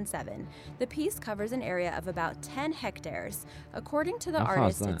 2007. The piece covers an area of about 10 hectares. According to the How far is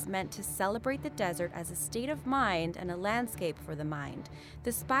artist, that? it's meant to celebrate the desert as a state of mind and a landscape for the mind.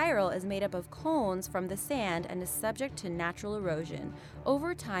 The spiral is made up of cones from the sand and is subject to natural erosion.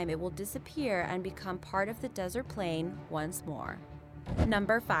 Over time, it will disappear and become part of the desert plain once more.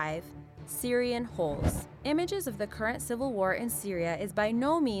 Number 5. Syrian holes. Images of the current civil war in Syria is by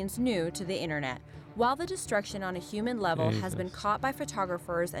no means new to the internet. While the destruction on a human level has been caught by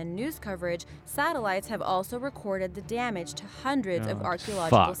photographers and news coverage, satellites have also recorded the damage to hundreds of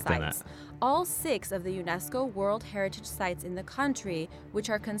archaeological fuck, didn't sites. All 6 of the UNESCO World Heritage Sites in the country, which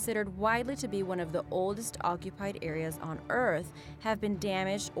are considered widely to be one of the oldest occupied areas on Earth, have been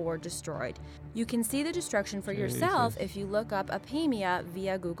damaged or destroyed. You can see the destruction for yourself if you look up APMA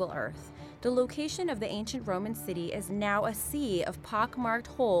via Google Earth. The location of the ancient Roman city is now a sea of pockmarked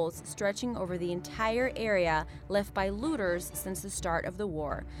holes stretching over the entire area left by looters since the start of the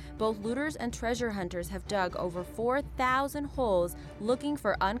war. Both looters and treasure hunters have dug over 4,000 holes looking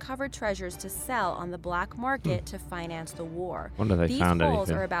for uncovered treasures to sell on the black market to finance the war. Wonder if they These found holes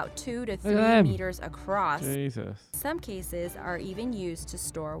anything. are about 2 to at 3 them. meters across. Jesus. Some cases are even used to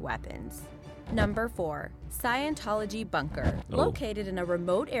store weapons. Number 4. Scientology Bunker. Located in a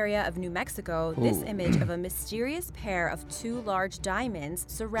remote area of New Mexico, this image of a mysterious pair of 2 large diamonds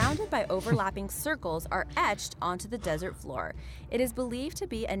surrounded by overlapping circles are etched onto the desert floor. It is believed to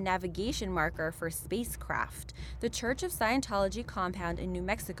be a navigation marker for spacecraft. The Church of Scientology compound in New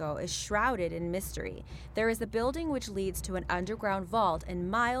Mexico is shrouded in mystery. There is a building which leads to an underground vault and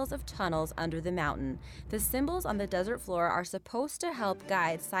miles of tunnels under the mountain. The symbols on the desert floor are supposed to help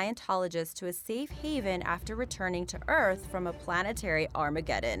guide Scientologists to a safe haven after returning to Earth from a planetary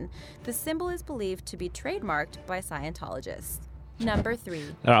Armageddon. The symbol is believed to be trademarked by Scientologists. Number 3.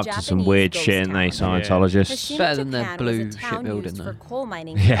 They're up to some weird shit, aren't they, Scientologists? Hashima, Better than their Japan, blue was a town shipbuilding, used though. for coal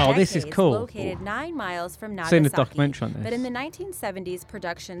mining Yeah. for Oh, this is decades, cool. located 9 miles from Nagasaki. Seen a documentary on this. But in the 1970s,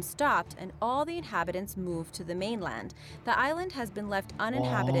 production stopped and all the inhabitants moved to the mainland. The island has been left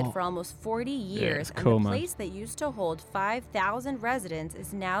uninhabited for almost 40 years, it's cool, and the man. place that used to hold 5,000 residents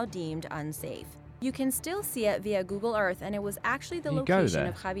is now deemed unsafe. You can still see it via Google Earth, and it was actually the You go location there.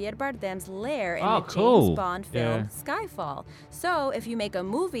 of Javier Bardem's lair in Oh, the cool. James Bond film Skyfall. So if you make a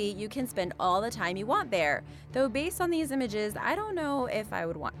movie, you can spend all the time you want there. Though based on these images, I don't know if I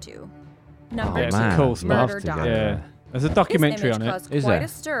would want to. Number Yeah, it's 2, a cool spot. Murder Dog. Yeah. There's a documentary This on image it. caused Is quite there? a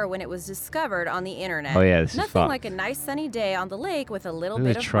stir when it was discovered on the internet. Oh, yeah, this is Nothing fucked. like a nice sunny day on the lake with a little Look at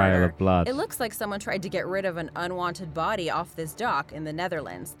bit the of trail murder. of blood. It looks like someone tried to get rid of an unwanted body off this dock in the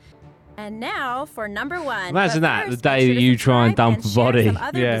Netherlands. And now for number 1. Imagine But that, the first, day make sure that to you try and subscribe dump a share body. some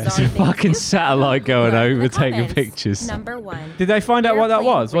other Yeah. bizarre It's a things fucking you've satellite going found in over the taking comments. pictures. Number 1. Did they find out what that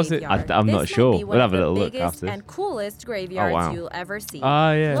Airplane was? Was it? Graveyard. I'm not This sure. might be one We'll of have a the little look biggest after this. and coolest graveyards wow. you'll ever see.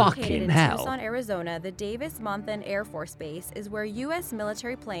 Ah, yeah. Located Fucking in hell. Tucson, Arizona, the Davis-Monthan Air Force Base is where U.S.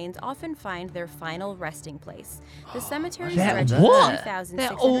 military planes often find their final resting place. The cemetery stretches what?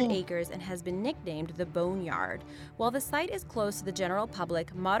 2,600 acres and has been nicknamed the Boneyard. While the site is closed to the general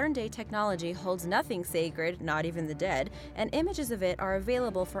public, modern-day technology holds nothing sacred, not even the dead, and images of it are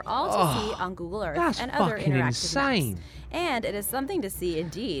available for all to see on Google Earth that's and other fucking interactive insane. maps. And it is something to see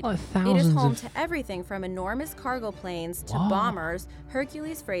indeed. Like It is thousands home of- to everything from enormous cargo planes to bombers,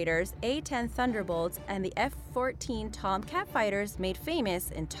 Hercules freighters, A-10 Thunderbolts, and the F-14 Tomcat fighters made famous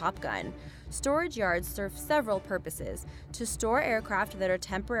in Top Gun. Storage yards serve several purposes: to store aircraft that are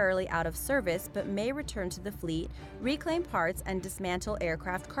temporarily out of service but may return to the fleet, reclaim parts, and dismantle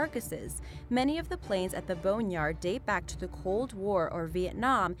aircraft carcasses. Many of the planes at the Boneyard date back to the Cold War or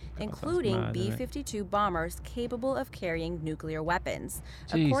Vietnam, including mad, isn't it? B-52 bombers capable of carrying nuclear weapons.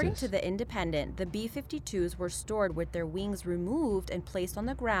 According to Jesus. The Independent, the B-52s were stored with their wings removed and placed on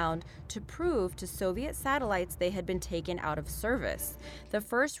the ground to prove to Soviet satellites they had been taken out of service. The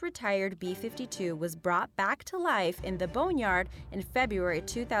first retired B-52 was brought back to life in the Boneyard in February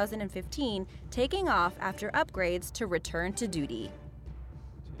 2015, taking off after upgrades to return to duty.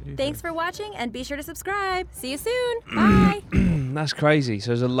 Thanks for watching, and be sure to subscribe. See you soon. Bye. That's crazy. So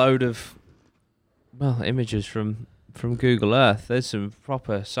there's a load of images from Google Earth. There's some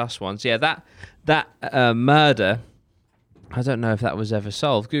proper sus ones. Yeah, that murder. I don't know if that was ever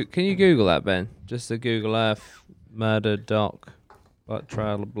solved. Can you Google that, Ben? Just the Google Earth murder doc, like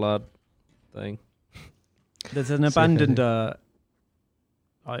trail of blood thing. There's an abandoned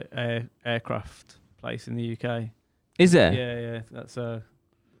aircraft place in the UK. Is there? Yeah. That's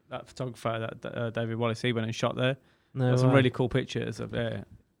that photographer, that David Wallace, he went and shot there. No There's some way. really cool pictures of there.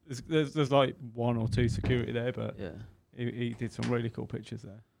 There's like 1 or 2 security there, but Yeah. he did some really cool pictures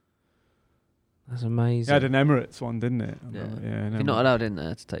there. That's He amazing. had an Emirates one, didn't it? Yeah. An If you're not Emirates. allowed in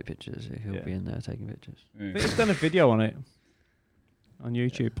there to take pictures, he'll Yeah. be in there taking pictures. I think he's done a video on it on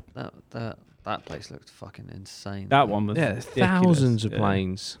YouTube. That place looked fucking insane. That one was Yeah, there's ridiculous. thousands of Yeah.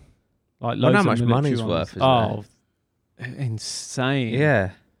 planes. Like Well, loads how of much military money's ones. worth is Oh, insane!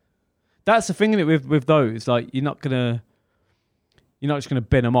 Yeah. That's the thing with those. Like you're not just gonna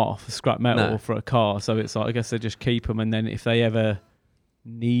bin them off, scrap metal No. for a car. So it's like I guess they just keep them, and then if they ever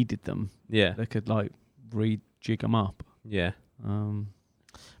needed them, Yeah. they could like rejig them up. Yeah.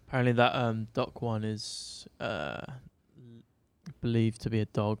 Apparently that dock one is believed to be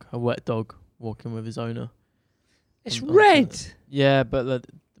a wet dog walking with his owner. It's On red. Yeah, but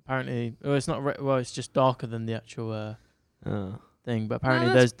apparently, it's not red. Well, it's just darker than the actual thing. But apparently,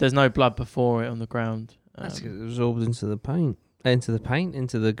 that's- there's no blood before it on the ground. That's 'cause it absorbed into the paint,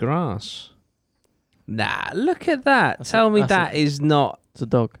 into the grass. Nah, look at that. Tell me that is not. It's a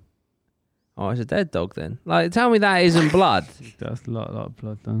dog. Oh, it's a dead dog then. Like, tell me that isn't blood. That's a lot of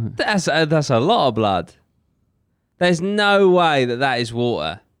blood, doesn't it? That's a lot of blood. There's no way that is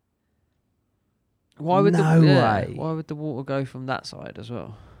water. Why would No way. Why would the water go from that side as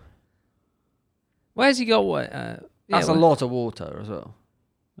well? Where's he got what? That's a lot of water as well.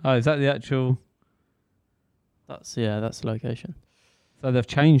 Oh, is that the actual? That's the location. So they've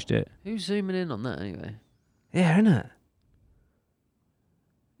changed it. Who's zooming in on that anyway? Yeah, isn't it?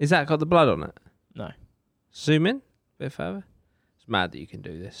 Is that got the blood on it? No. Zoom in a bit further. It's mad that you can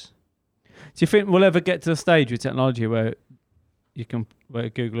do this. Do you think we'll ever get to a stage with technology where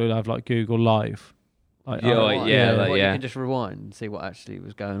Google will have like Google Live? Like, You yeah. can just rewind and see what actually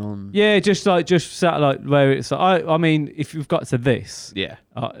was going on. Yeah, just satellite where it's like, I mean, if you've got to this, Yeah.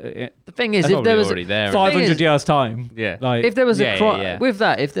 The thing is, That's if there was already there. 500 years time, Yeah. like if there was a crime yeah. with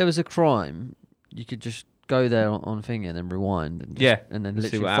that, if there was a crime, you could just go there on thing and then rewind and just, and then See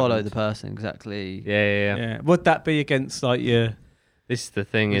literally what follow happens. the person exactly. Yeah. Would that be against like your? This is the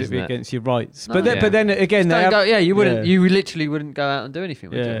thing, Would it isn't be it? against your rights? No. But then again, they Don't have, go, you wouldn't. You literally wouldn't go out and do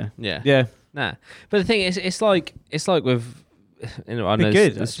anything. Would you? Yeah. Nah. But the thing is, it's like with, you know, I know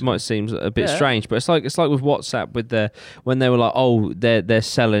this might seem a bit strange, but it's like with WhatsApp with when they were like, oh, they're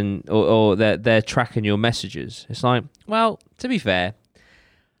selling or they're tracking your messages. It's like, well, to be fair,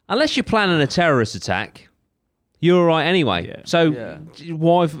 unless you're planning a terrorist attack, you're all right anyway. Yeah. So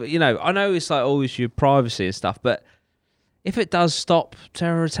why, you know, I know it's like always your privacy and stuff, but if it does stop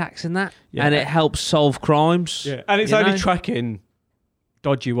terror attacks and that, and it helps solve crimes, and it's only tracking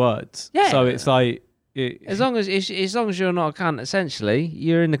dodgy words. Yeah. So it's like as long as you're not a cunt, essentially,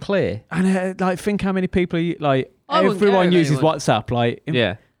 you're in the clear. And like, think how many people like I wouldn't care everyone if uses anyone- WhatsApp. Like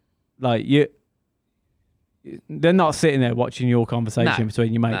like they're not sitting there watching your conversation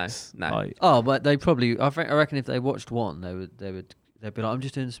between your mates. No. Like, But they probably. I reckon if they watched one, they'd be like, I'm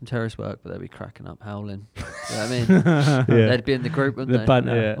just doing some terrorist work, but they'd be cracking up, howling. You know what I mean? They'd be in the group, wouldn't the they?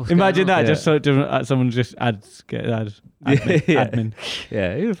 banter. What's Imagine going on? that. Just so someone just admin.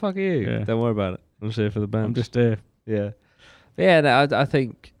 Yeah, who the fuck are you? Yeah. Don't worry about it. I'm just here for the band. I'm just here. Yeah. But yeah, no, I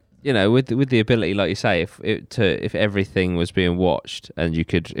think, you know, with the ability, like you say, if everything was being watched and you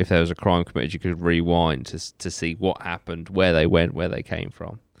could, if there was a crime committed, you could rewind to see what happened, where they went, where they came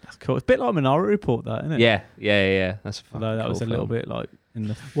from. That's cool. It's a bit like Minority Report, that, isn't it? Yeah. That's a fucking Although that was cool a little film. bit like in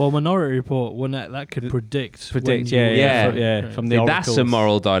the Minority Report, when that could predict. when you- from the See, that's a oracles.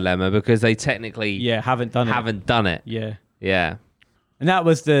 moral dilemma because they technically haven't done it. Yeah. And that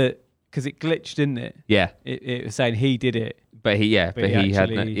was because it glitched, didn't it? Yeah. It was saying he did it. But he actually, had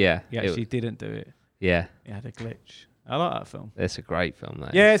He actually didn't do it. Yeah. He had a glitch. I like that film. It's a great film, though.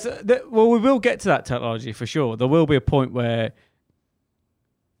 Yeah, well, we will get to that technology for sure. There will be a point where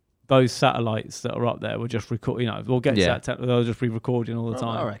those satellites that are up there will just record. You know, we'll get to that. They'll just be recording all the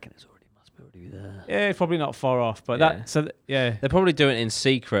time. I reckon must already be there. Yeah, it's probably not far off, but they're probably doing it in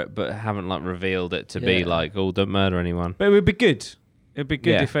secret, but haven't like revealed it to be like, oh, don't murder anyone. But it would be good. It'd be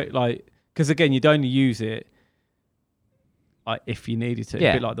good if it because again, you'd only use it like if you needed to.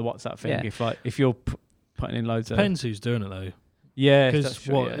 Yeah. A bit like the WhatsApp thing. Yeah. If you're putting in loads Depends who's doing it though. Yeah, because that's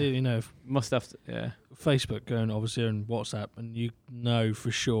true, you know, must have to, Facebook going obviously on WhatsApp, and you know for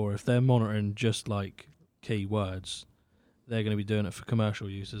sure if they're monitoring just like keywords, they're going to be doing it for commercial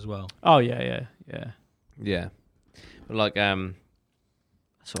use as well. Oh yeah. But like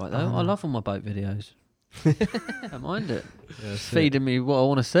That's all right though. I love all my boat videos. I don't mind it. It's feeding me what I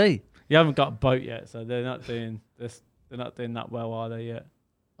want to see. You haven't got a boat yet, so they're not doing this. They're not doing that well, are they yet?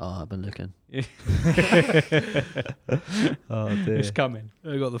 Oh, I've been looking. Oh dear. It's coming.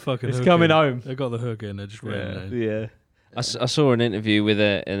 They got the fucking. It's hook coming in. home. They got the hook in. They're just reeling it in. Yeah. I saw an interview with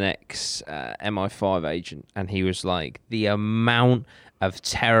an ex MI5 agent, and he was like, the amount of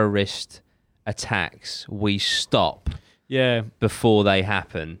terrorist attacks we stop before they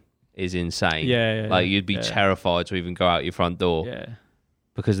happen is insane. Like you'd be terrified to even go out your front door. Yeah.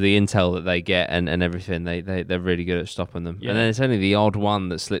 Because of the intel that they get and everything, they're really good at stopping them. Yeah. And then it's only the odd one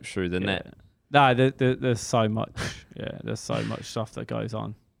that slips through the net. No, there's so much. There's so much stuff that goes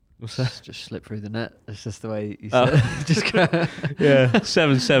on. What's that? Just slip through the net. It's just the way you said it. Just go.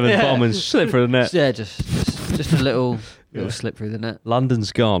 7-7 bombing, slip through the net. Yeah, just a little slip through the net.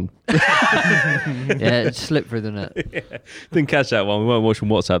 London's gone. Yeah, just slip through the net. Didn't catch that one. We weren't watching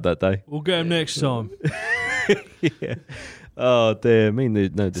WhatsApp that day. We'll get him next time. Oh dear. I mean,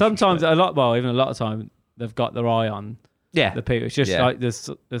 no. Sometimes even a lot of time they've got their eye on the people. It's just like there's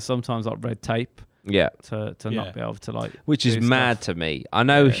sometimes like red tape. To not be able to like, which is mad to me. I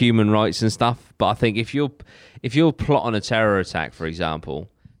know human rights and stuff, but I think if you're plotting a terror attack, for example,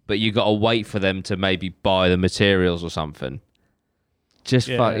 but you got to wait for them to maybe buy the materials or something, just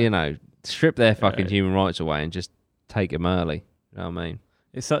strip their fucking human rights away and just take them early. You know what I mean?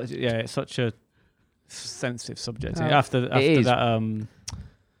 It's such a sensitive subject. Oh, After is. that,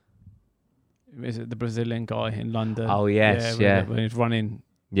 is it the Brazilian guy in London? Oh yes, when he's running.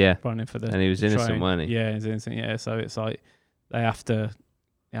 Yeah, running for the and he was innocent, train. wasn't he? Yeah, he's innocent. Yeah, so it's like they have to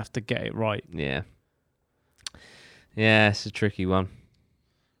You have to get it right. Yeah. Yeah, it's a tricky one.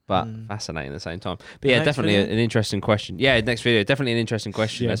 But fascinating at the same time. But yeah, definitely an interesting question. Yeah, next video, definitely an interesting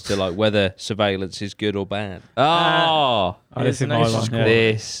question as to like whether surveillance is good or bad. This is my one. Yeah.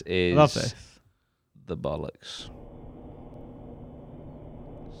 This is I love this. The bollocks.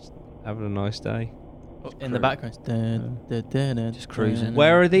 Having a nice day. In the background. Just cruising.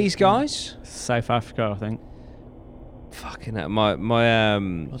 Where are these guys? South Africa, I think. Fucking hell. My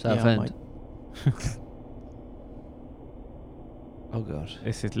Southend. Oh god.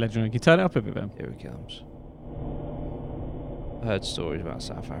 This is legendary. Can you turn it up a bit, Ben? Here he comes. I heard stories about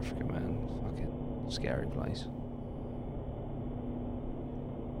South Africa, man. Fucking scary place.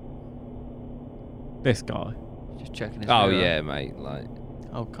 This guy. Just checking his Oh mirror. yeah, mate. Like,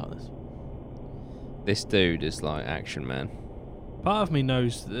 I'll cut this. this dude is like action man. Part of me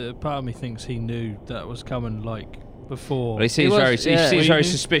knows. Part of me thinks he knew that was coming like before. But he seems very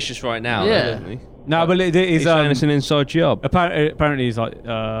suspicious right now, Yeah. though, doesn't he? No, but it is. He's saying it's an inside job. Apparently, he's like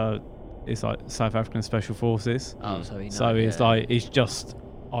South African Special Forces. Oh, so he knows. So he's like he's just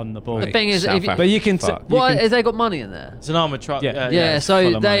on the ball. The thing is, if you, but you can. What has they got money in there? It's an armored truck. Yeah. So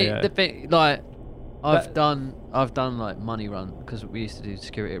full of money, yeah. the thing, like, I've done like money run because we used to do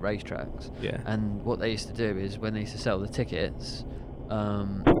security at racetracks. Yeah. And what they used to do is when they used to sell the tickets,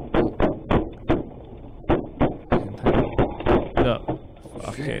 Look,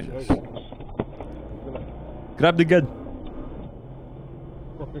 fucking. Grab the gun.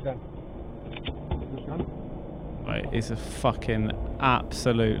 Right, he's a fucking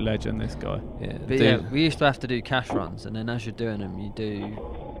absolute legend, this guy. Yeah. but yeah, we used to have to do cash runs, and then as you're doing them, you do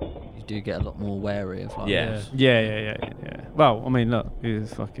get a lot more wary of like. Yeah. Well, I mean, look,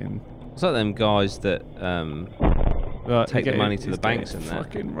 he's fucking. It's like them guys that take the money to the banks and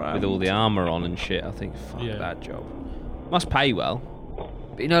that with all the armour on and shit. I think, fuck that job. Must pay well.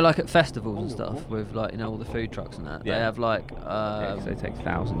 But you know, like at festivals and stuff, with like, you know, all the food trucks and that, they have like 'cause they take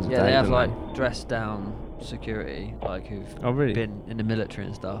thousands. Yeah, they have like dressed down security, like who've been in the military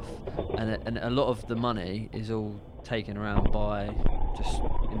and stuff, and a lot of the money is all taken around by just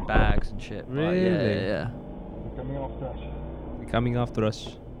in bags and shit. Really? Yeah. They're coming after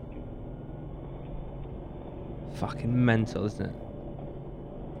us. Fucking mental, isn't it?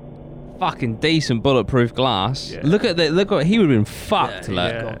 Fucking decent bulletproof glass. Yeah. Look what he would have been fucked.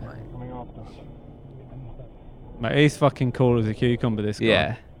 Yeah. Mate, he's fucking cool as a cucumber, this guy.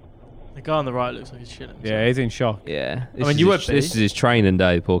 Yeah. The guy on the right looks like he's shit himself. Yeah, he's in shock. Yeah. I mean, you would be. This is his training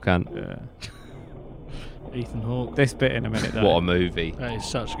day, poor cunt. Yeah. Ethan Hawke. This bit in a minute, though. What a movie. That is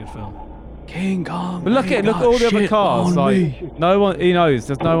such a good film. King Kong. But look at all the other cars. Like, no one, he knows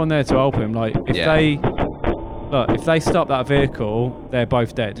there's no one there to help him. Like, if they stop that vehicle, they're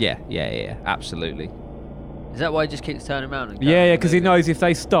both dead. Yeah, absolutely. Is that why he just keeps turning around? And Yeah, because he knows if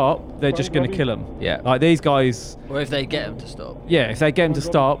they stop, they're just going to kill him. Yeah. Like these guys. Or if they get him to stop. Yeah, if they get him to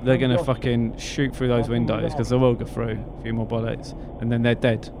stop, they're going to fucking shoot through those windows because they will go through a few more bullets, and then they're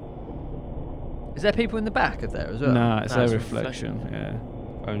dead. Is there people in the back of there as well? Nah, it's their reflection. Yeah.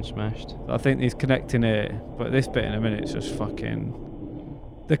 Phone smashed. I think he's connecting here, but this bit in a minute is just fucking.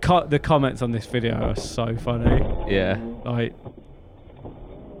 The comments on this video are so funny. Yeah. Like.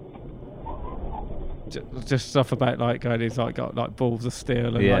 Just stuff about like going, he's like got like balls of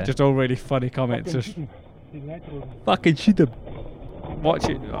steel and like just all really funny comments. Just fucking shoot him. Watch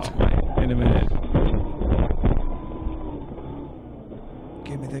it, mate, in a minute.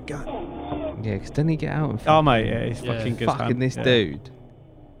 Give me the gun. Yeah, because didn't he get out and oh mate, yeah, he's fucking good. Fucking this dude.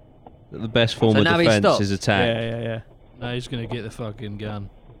 The best form of defense is attack. Yeah. No, he's gonna get the fucking gun.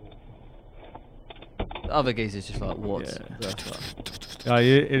 The other geezer's just like, what? Listen.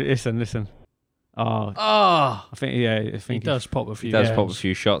 Oh, I think he does pop a few. He does pop a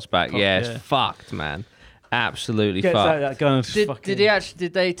few shots back. It's fucked, man. Absolutely Gets fucked. out that gun and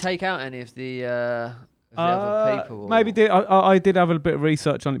Did they take out any of the other people? Maybe I did have a bit of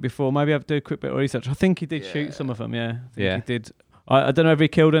research on it before. Maybe I'll do a quick bit of research. I think he did shoot some of them. Yeah. I think he did. I don't know if he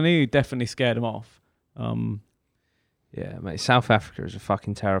killed any. He definitely scared them off. Yeah, mate. South Africa is a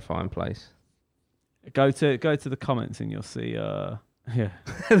fucking terrifying place. Go to the comments and you'll see. The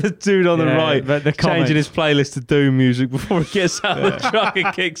dude on the right changing his playlist to Doom music before he gets out of the truck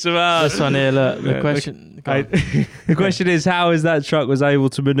and kicks him out. This one here, look. The question. The question is, how is that truck was able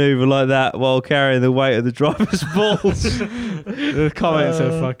to manoeuvre like that while carrying the weight of the driver's balls? The comments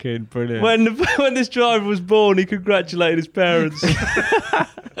are fucking brilliant. When this driver was born, he congratulated his parents.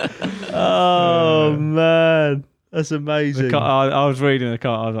 Oh man, that's amazing. I was reading the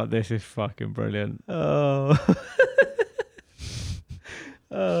comment. I was like, this is fucking brilliant. Oh.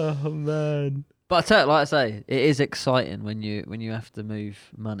 Oh man! But I tell, like I say, it is exciting when you have to move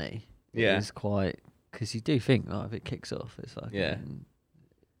money. Yeah. It is quite, because you do think, like, if it kicks off, it's like, Yeah.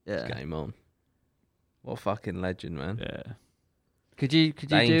 Yeah. It's game on. What a fucking legend, man. Yeah. Could you do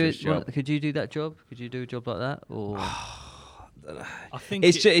Dangerous it? job. Could you do that job? Could you do a job like that? Or I think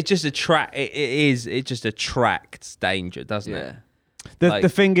It just attract. It just attracts danger, doesn't it? The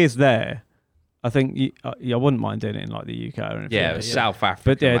thing is there. I think I wouldn't mind doing it in like the UK or anything. Yeah, South Africa.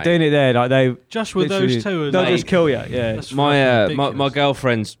 But yeah, mate. doing it there, like they just with those two, they'll just kill you. Yeah, My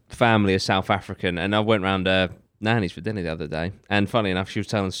girlfriend's family is South African, and I went round Nanny's for dinner the other day. And funny enough, she was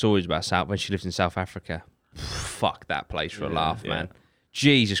telling stories about when she lived in South Africa. Fuck that place for a laugh, man.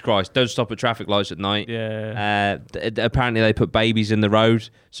 Jesus Christ! Don't stop at traffic lights at night. Yeah. Apparently they put babies in the road,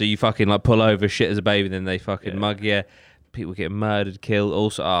 so you fucking like pull over, shit as a baby, then they fucking mug you. People get murdered, killed.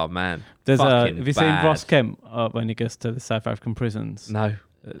 Also, oh man. Have fucking you seen bad. Ross Kemp when he goes to the South African prisons? No.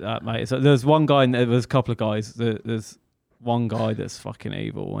 Mate. So there's one guy, and there's a couple of guys. There's one guy that's fucking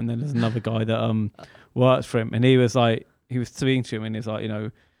evil, and then there's another guy that works for him, and he was speaking to him, and he's like, you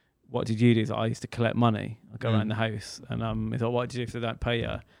know, what did you do? He's like, I used to collect money. I go around the house, and he's like, what did you do if they don't pay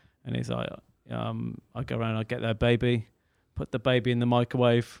you? And he's like, I go around, I get their baby, put the baby in the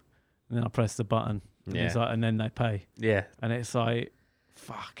microwave, and then I press the button. And he's like, and then they pay. Yeah. And it's like,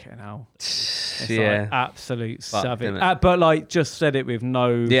 fucking hell. It's Yeah. like absolute Fuck, savage. innit? But like, just said it with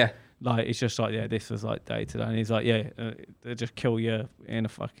no. Yeah. Like, it's just like, yeah, this was like day to day. And he's like, yeah, they just kill you in a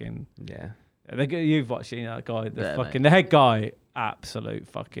fucking. Yeah. You've watched, you know, that guy, Yeah, the head guy, absolute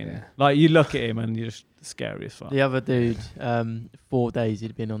fucking. Like, you look at him and you're just scary as fuck. The other dude, 4 days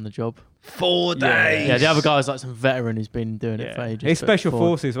he'd been on the job. 4 days. Yeah, the other guy's like some veteran who's been doing it for ages. He's but special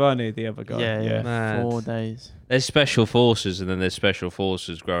forces, weren't he? The other guy. Yeah. Mad. 4 days. There's special forces, and then there's special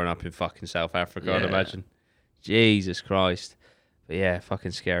forces growing up in fucking South Africa, I'd Yeah. imagine. Jesus Christ. But yeah,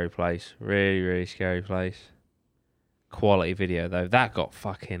 fucking scary place. Really, really scary place. Quality video, though. That got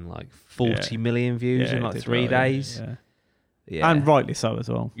fucking like 40 million views in like 3 days. Yeah. And rightly so as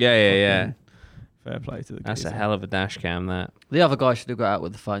well. Yeah. Fair play to the That's a geezer. hell of a dash cam, that. the other guy should have got out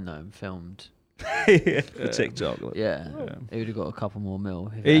with the phone though and filmed. For TikTok. Yeah. He would have got a couple more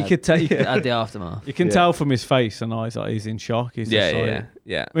mil. If He it could take had the aftermath. You can tell from his face and eyes, like he's in shock. He's Yeah, just yeah, like,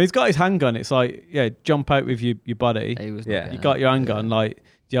 yeah. I mean, he's got his handgun. It's like, yeah, jump out with your buddy. He was Yeah. not You getting got out. your handgun. Like,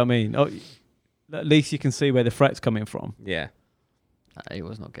 do you know what I mean? Oh, at least you can see where the threat's coming from. Yeah. He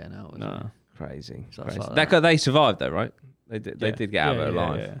was not getting out. Was No. Crazy. So Crazy. it's like that guy, they survived, though, right? They did get out of it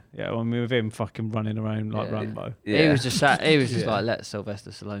alive. Yeah. Well, I mean, with him fucking running around like Yeah. Rambo. He? He was just sat. He was just Yeah. like, let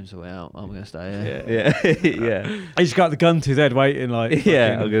Sylvester Stallone sort it out. I'm gonna stay here. Yeah. He just got the gun to his head, waiting like.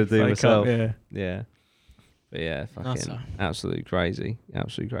 Yeah, fucking I'm gonna do it fake myself. up, Yeah. Yeah. But yeah, Nice. fucking absolutely crazy.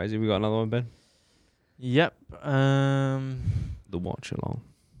 Absolutely crazy. We got another one, Ben? Yep. The watch along.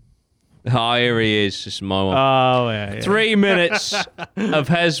 Oh, here he is. This is my one. Oh yeah. 3 minutes of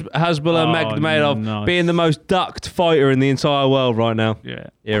Hezbollah Oh, Magmadov nice. being the most ducked fighter in the entire world right now. Yeah.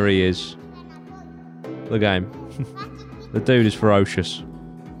 Here he is. Look at him. The dude is ferocious.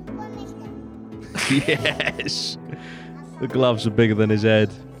 Yes. The gloves are bigger than his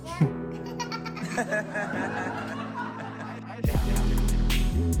head.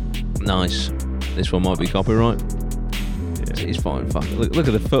 Nice. This one might be copyright. He's fine. Fuck it. Look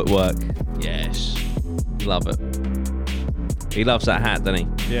at the footwork. Yes. Love it. He loves that hat, doesn't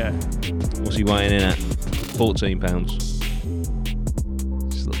he? Yeah. What's he weighing in at? 14 pounds.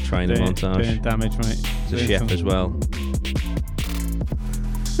 Just a little training montage. Doing damage, mate. He's a Doing chef some- as well.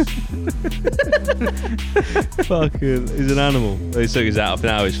 Fucking, he's an animal. He took his hat off,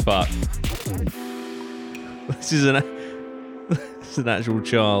 now he's fucked. This is an actual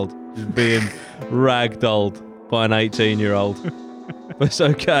child just being ragdolled by an 18-year-old. But it's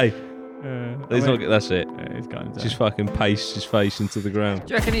okay. He's not. That's it. Yeah, he's got him down. Just fucking paste his face into the ground.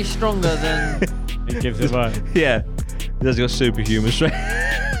 Do you reckon he's stronger than? He gives it away. Yeah, he's got superhuman strength.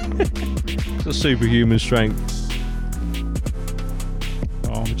 He's got superhuman strength.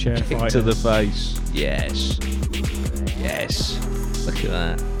 Armchair Kick fighter. to the face. Yes. Yes. Look at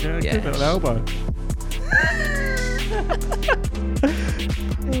that. Yeah, yes. good little elbow.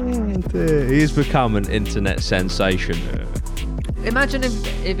 Oh, dear. He's become an internet sensation. Imagine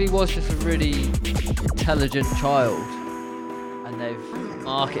if he was just a really intelligent child, and they've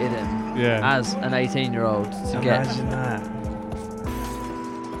marketed him as an 18-year-old to Imagine that.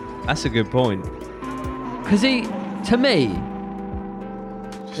 That's a good point. Because to me,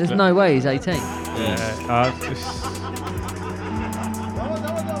 there's no way he's 18. Yeah.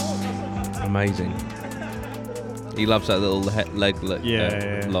 Amazing. He loves that little leg lock.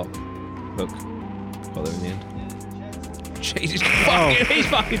 Hook. Got there in the end. Jesus, he's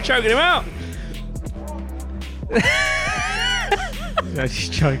fucking choking him out. That's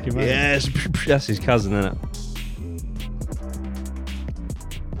just joking, man. Yes, that's his cousin, isn't it?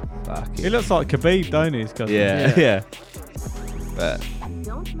 Fuck He looks like Khabib, don't he? His cousin? Yeah. But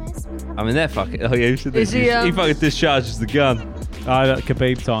I mean, they're fucking. Oh yeah, he fucking discharges the gun. Oh, look,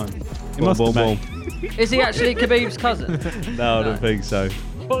 Khabib time. He must have met. Is he actually Khabib's cousin? No, I don't think so.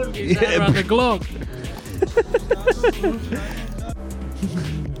 He's around the Glock.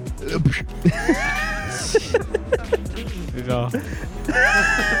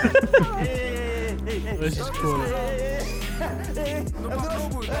 This is cool.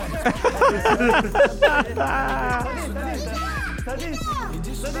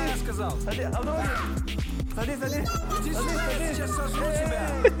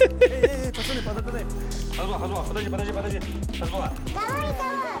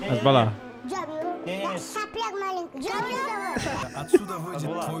 Хазбалла. Отсюда выйдет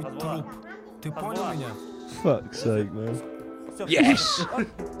твой труп. Ты понял меня? Fuck's sake, man. Yes!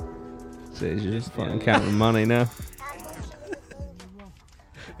 So he's just fucking counting money now.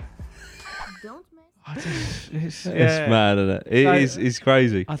 It's mad, isn't it? It's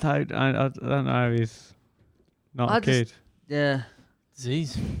crazy. I don't know how he's not a kid. Yeah.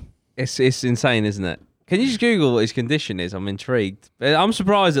 Disease. It's insane, isn't it? Can you just Google what his condition is? I'm intrigued. I'm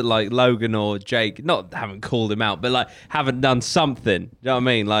surprised that like Logan or Jake haven't called him out, but like haven't done something. Do you know what I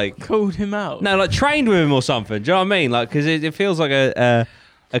mean? Like called him out. No, like trained with him or something. Do you know what I mean? Like because it feels like a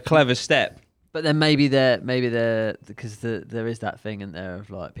clever step. But then maybe they're because there is that thing in there of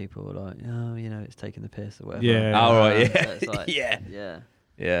like people are like, oh, you know, it's taking the piss or whatever. Yeah. Oh right. Yeah. So it's like,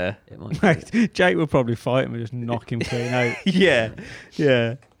 Yeah. It might be. Jake would probably fight him and just knock him clean out.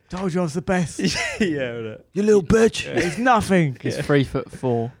 Yeah. Told you I was the best. Yeah. You little bitch. It's nothing. He's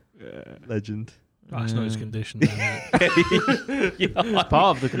 3'4". Legend. That's not his condition. It's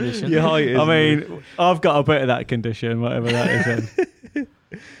part of the condition. Your height, I mean, I've got a bit of that condition, whatever that is. Then.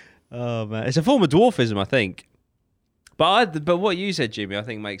 Oh man, it's a form of dwarfism, I think. But what you said, Jimmy, I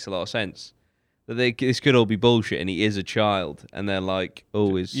think makes a lot of sense. That this could all be bullshit, and he is a child, and they're like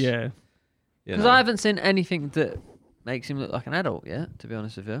always. Yeah. Because I haven't seen anything that makes him look like an adult yet. To be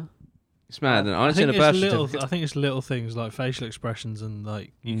honest with you, it's mad. I think it's little things like facial expressions, and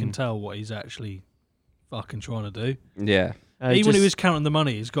like you can tell what he's actually fucking trying to do. Yeah. Even when he was counting the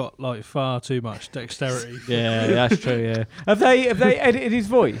money, he's got like far too much dexterity. Yeah, that's true. Yeah. Have they edited his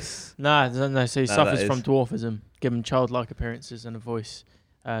voice? No. So he suffers from dwarfism. Give him childlike appearances and a voice.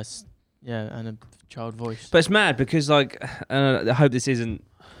 And a child voice. But it's mad because like I hope this isn't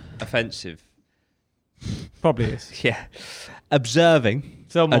offensive. Probably is. Yeah. Observing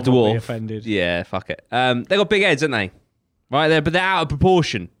someone a dwarf. Will be offended. Yeah, fuck it. They got big heads, haven't they? Right, but they're out of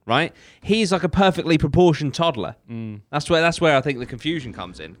proportion, right? He's like a perfectly proportioned toddler. That's where I think the confusion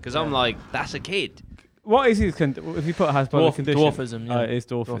comes in, because I'm like, that's a kid. What is his if you put Hasbro condition? Dwarfism. Yeah. It is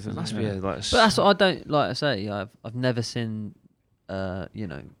dwarfism. Must be like. but that's what I don't like to say. I've never seen, I've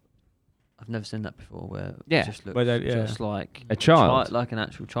never seen that before where it just looks just like a child, like an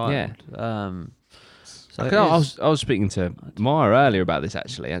actual child. Yeah. So I was speaking to Maya earlier about this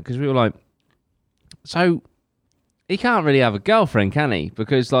actually, because we were like, so. He can't really have a girlfriend, can he?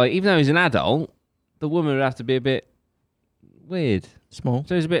 Because, like, even though he's an adult, the woman would have to be a bit weird, small.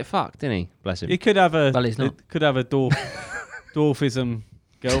 So he's a bit fucked, didn't he? Bless him. He could have a. Well, he's not. Could have a dwarfism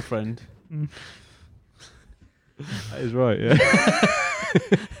girlfriend. That is right. Yeah.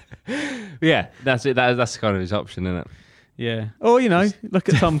 Yeah, that's it. That's kind of his option, isn't it? Yeah. Or look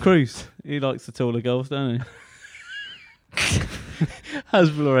at Tom Cruise. He likes the taller girls, don't he?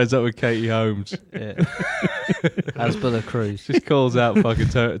 Hasbulla ends up with Katie Holmes. Yeah. Hasbulla Cruise. Just calls out fucking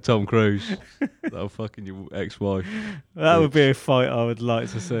Tom Cruise. That'll fucking your ex-wife. That would be a fight I would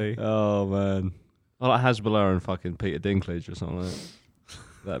like to see. Oh, man. I like Hasbulla and fucking Peter Dinklage or something like that.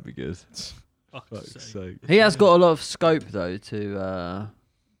 That'd be good. Fuck's sake. He has got a lot of scope, though, to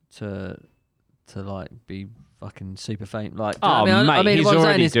like, be fucking super famous. Like, he's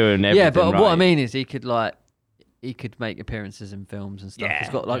already doing everything. Yeah, but right. what I mean is he could make appearances in films and stuff. Yeah, He's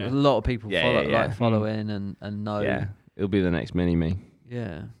got like a lot of people following and know. Yeah, it'll be the next mini-me.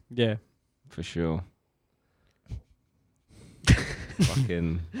 Yeah. Yeah. For sure.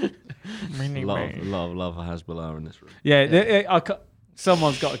 Fucking love for Hasbulla in this room. Yeah,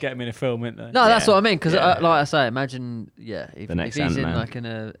 someone's got to get him in a film, isn't there? No, that's what I mean. Because, like I say, imagine, if he's in Ant-Man. like in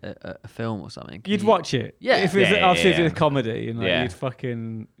a film or something, You'd watch it. Yeah. If it's a comedy, you'd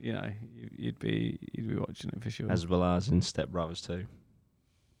fucking, you'd be watching it for sure. Hasbulla's in Step Brothers too.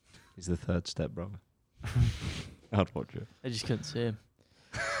 He's the third Step Brother. I'd watch it. I just couldn't see him.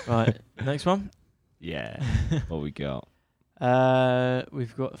 Right, next one. Yeah. What we got?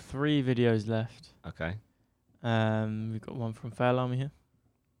 We've got 3 videos left. Okay. We've got one from Fairlamy here.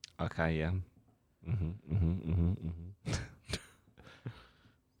 Okay, yeah.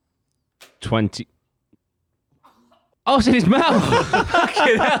 20. Oh, it's in his mouth.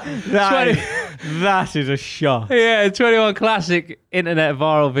 Fucking hell. That is a shot. Yeah, 21 classic internet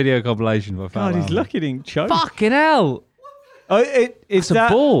viral video compilation. By God, he's lucky he didn't choke. Fucking hell. Oh, it's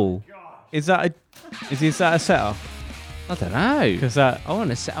That's a ball. Is that a setup? I don't know. Because that I want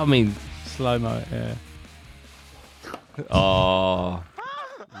to set. I mean, slow mo. Yeah. Oh,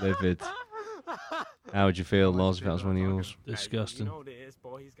 livid. How would you feel, Loz, if that was one of yours? Disgusting.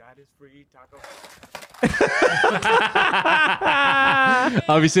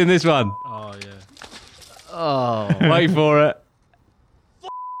 Have you seen this one? Oh, yeah. Oh. Wait for it.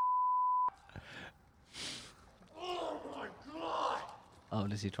 Oh,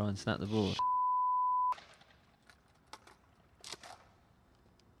 does he try and snap the board?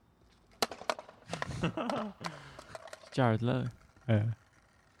 Jared Lowe. Yeah.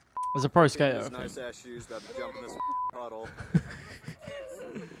 As a pro skater. I think. Nice ass shoes that jump in this puddle.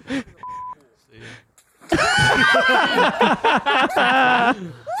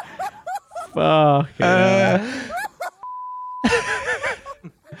 Fuck.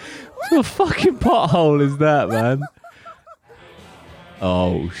 What a fucking pothole is that, man?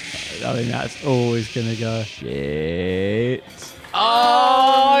 Oh, shit. I mean, that's always going to go. Shit.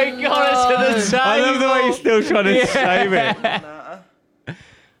 Oh, he got it to the table. I love the way he's still trying to save it.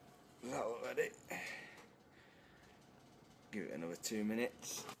 Ready. Give it another 2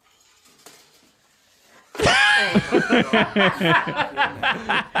 minutes.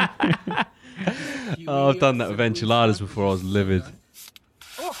 Oh, I've done that with enchiladas before. I was livid.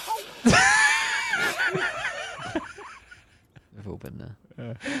 We've all been there.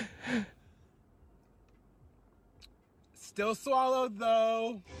 Still swallowed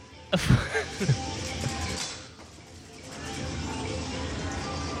though.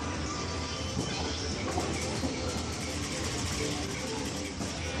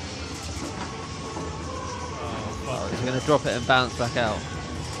 Oh, he's going to drop it and bounce back out.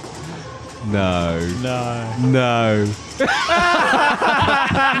 No. No.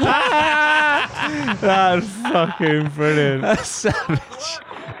 That's fucking brilliant. That's savage.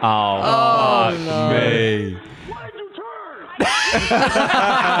 Oh, fuck no. me.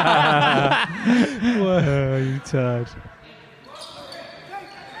 Whoa, you turd.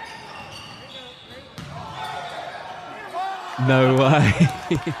 No way.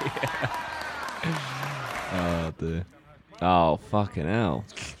 Oh, dear. Oh, fucking hell.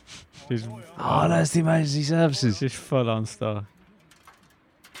 Just, Oh, that's the emergency services. just full on stuff.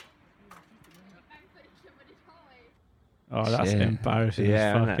 Oh, that's Shit. embarrassing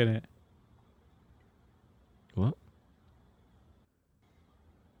Yeah, as innit? fuck, innit? What?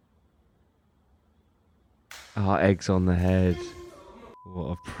 Oh, eggs on the head.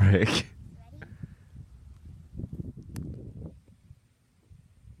 What a prick.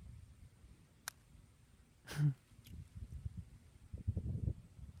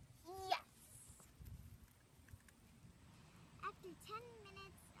 After 10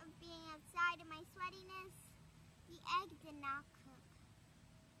 minutes of being outside in my sweatiness, the egg did not cook.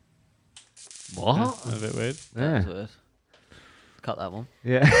 What? That's a bit weird. That Yeah. was weird. Cut that one.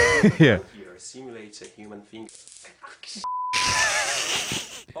 Yeah. Yeah. Here simulates a human finger.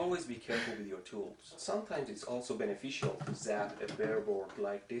 Always be careful with your tools. Sometimes it's also beneficial to zap a bare board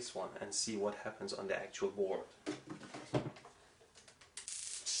like this one and see what happens on the actual board.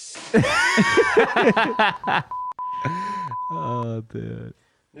 Oh, dude.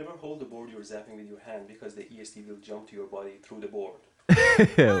 Never hold the board you're zapping with your hand because the ESD will jump to your body through the board.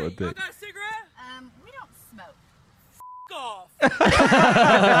 Yeah, what a dick. Got a cigarette? We don't smoke. Off. I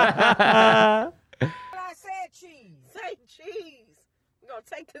said cheese. Say cheese. We're gonna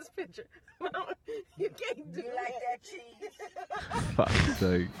take this picture. You can't do like that cheese. Fuck's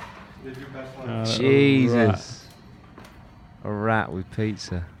sake. Oh, Jesus. A rat with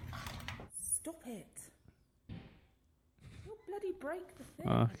pizza. Stop it. You'll bloody break the thing.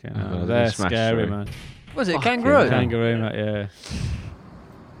 Okay, Oh, no, they they're smashed scary, through. man. Was it a Fucking kangaroo? hell. Kangaroo, mate, yeah.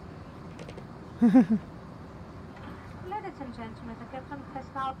 Ladies and gentlemen, the captain has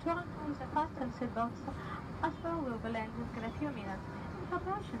now turned on the fasten seatbelts. As well, we'll be landing in a few minutes. In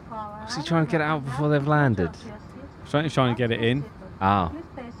preparation for our Was he trying to get it out before they've landed? Trying to get it in. Ah. Please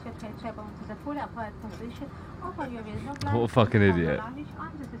place your head table into the fully upright position. Open your window What a fucking idiot.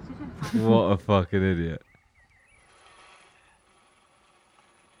 What a fucking idiot.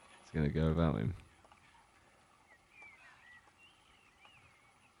 It's going to go without him.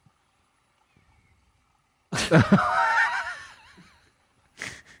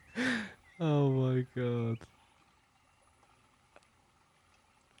 Oh my god.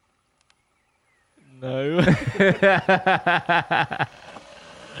 No.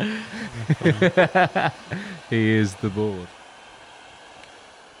 He is the board.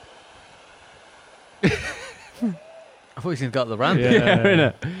 I thought he was going to go up the ramp. Yeah,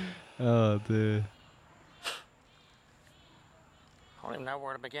 innit? Oh dear. I don't even know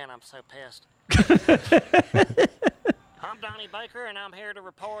where to begin. I'm so pissed. I'm Donnie Baker, and I'm here to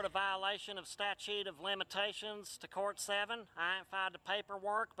report a violation of statute of limitations to Court 7. I ain't filed the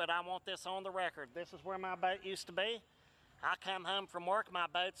paperwork, but I want this on the record. This is where my boat used to be. I come home from work, my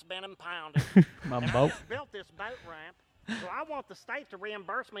boat's been impounded. My And boat. I just built this boat ramp, so I want the state to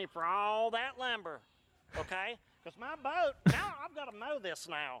reimburse me for all that lumber, okay? Because my boat, now I've got to mow this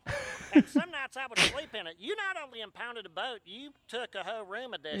now. And some nights I would sleep in it. You not only impounded a boat, you took a whole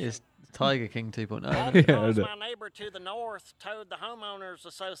room addition. It's Tiger King 2.0. All because my neighbor to the north told the homeowners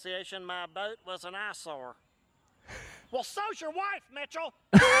association my boat was an eyesore. Well, so's your wife, Mitchell.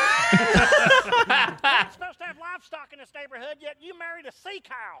 You're not supposed to have livestock in this neighborhood, yet you married a sea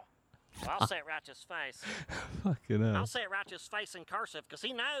cow. Well, I'll say it right to his face. Fucking hell. I'll say it right to his face in cursive, because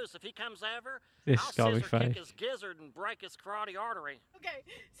he knows if he comes over, This I'll gotta be scissor funny. kick his gizzard and break his carotid artery. Okay,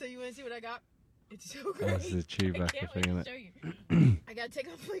 so you want to see what I got? It's so Oh, great. this is a Chewbacca I can't wait thing, to isn't show it? you. I gotta take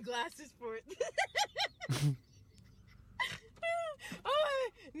off my glasses for it. Oh,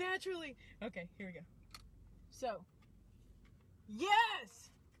 naturally. Okay, here we go. So,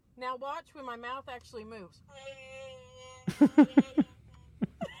 yes! Now watch when my mouth actually moves.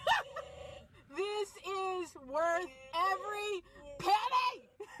 This is worth every penny!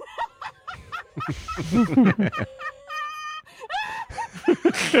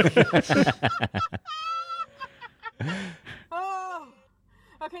 Oh,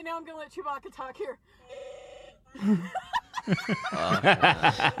 okay, now I'm gonna let Chewbacca talk here.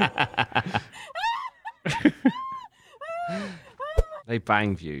 They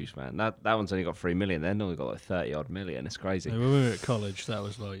bang views, man. That one's only got 3 million. They've normally got like 30 odd million. It's crazy. When we were at college, that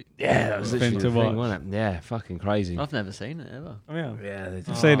was like... Yeah, that was literally Thing the to thing, watch. wasn't it? Yeah, fucking crazy. I've never seen it ever. Oh, yeah. Yeah, they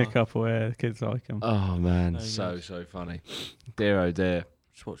I've seen a couple where the kids like them. Oh man, Very so good. funny. Dear oh dear.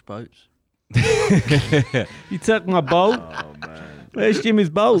 Just watch boats. You took my boat. Oh man. Where's Jimmy's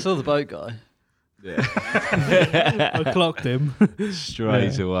I boat? saw the boat guy. Yeah. I clocked him.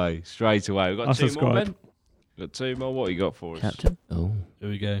 Straight Yeah. away. Straight away. We've got I'll 2 more, subscribe. Ben. Got 2 more. What you got for us? Captain. Oh. Here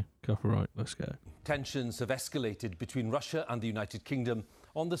we go. Copyright. Let's go. Tensions have escalated between Russia and the United Kingdom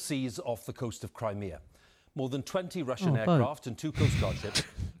on the seas off the coast of Crimea. More than 20 Russian boat. aircraft and 2 Coast Guard ships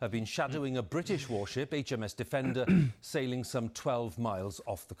have been shadowing a British warship, HMS Defender, sailing some 12 miles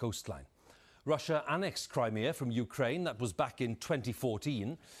off the coastline. Russia annexed Crimea from Ukraine. That was back in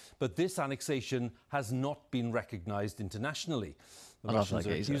 2014. But this annexation has not been recognised internationally. The I love Russians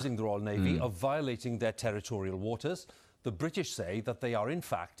that are geezer. accusing the Royal Navy of violating their territorial waters. The British say that they are in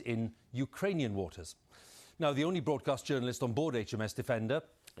fact in Ukrainian waters. Now, the only broadcast journalist on board HMS Defender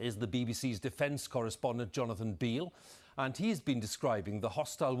is the BBC's defence correspondent Jonathan Beale, and he's been describing the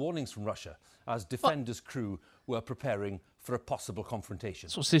hostile warnings from Russia as Defender's crew were preparing for a possible confrontation.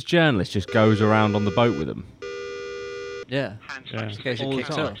 So what's this journalist just goes around on the boat with them? Yeah. Yeah. Just gets it All the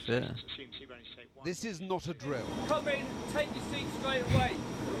kicked time. off. Yeah. This is not a drill. Come in, take your seat straight away.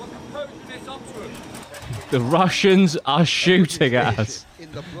 We're composing this up to him. The Russians are shooting at us.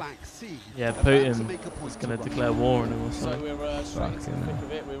 In the Black Sea. Yeah, about to Putin make a point is going to to declare war on him or So something. we're straight into the thick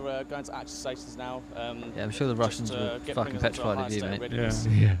of it. We're going to action stations now. Yeah, I'm sure the Russians were fucking petrified of you, mate. Yeah.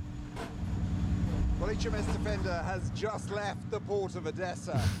 Yeah. Well, HMS Defender has just left the port of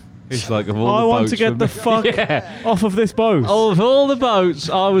Odessa. It's like of all I the want boats to get from- the fuck Yeah. off of this boat. Of all the boats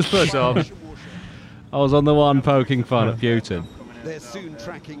I was put on, I was on the one poking fun at Putin. They're soon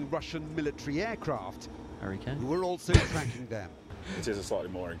tracking Russian military aircraft, Hurricane. who are also tracking them. It is a slightly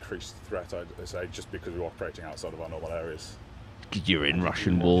more increased threat, I'd say, just because we're operating outside of our normal areas. You're in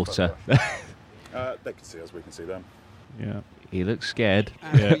Russian water. They can see us, we can see them. Yeah. He looks scared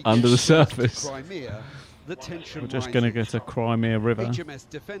As we under the get close to surface. Crimea, the tension We're just going to rises. go to Crimea River. HMS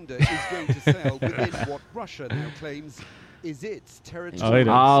Defender is going to sail within what Russia now claims is its territory. Oh, it is.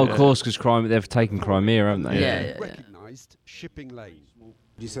 Oh, of Yeah. course, because they've taken Crimea, haven't they? Yeah. Recognised shipping lane.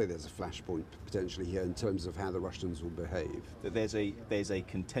 Do you say there's a flashpoint potentially here in terms of how the Russians will behave? There's a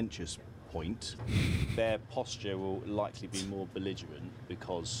contentious point. Their posture will likely be more belligerent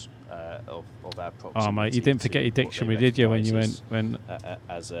because of our proximity. Oh, mate, you didn't forget your dictionary, did you, when you went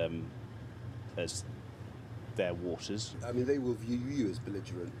as their waters? I mean, they will view you as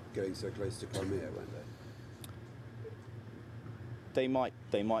belligerent going so close to Crimea, won't they? They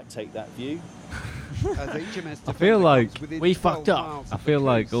might take that view. As HMS I feel like comes within we 12 fucked up. miles I of the feel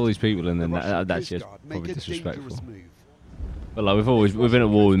like coast, all these people in the there, Russian that's Coast just Guard probably make a disrespectful. dangerous move. But like we've been at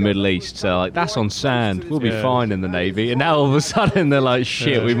war with the Middle East, so like that's on sand. We'll be fine in the Navy. And now all of a sudden they're like,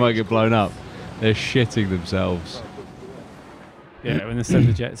 shit, we might get blown up. They're shitting themselves. Yeah, when they send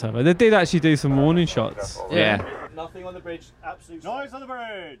the jets over. They did actually do some warning shots. Yeah. Nothing on the bridge. Absolute noise on the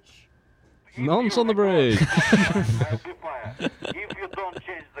bridge. Nonce on the bridge. If you don't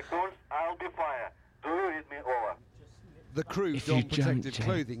change the course, I'll be fired. Do you read me? Over. The crew If you don protective don't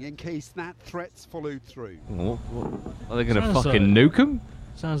clothing in case that threat's followed through. What? Are they going to Sounds fucking nuke them?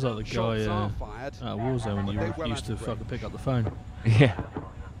 Sounds like the Shots guy are fired, at Warzone when they're you well used to out of fucking pick up the phone. Yeah.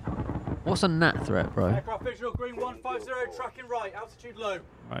 What's a gnat threat, bro? Aircraft visual, green 150, tracking right, altitude low.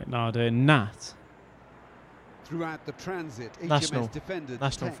 Right, now they're NAT. Throughout the transit, National- HMS Defender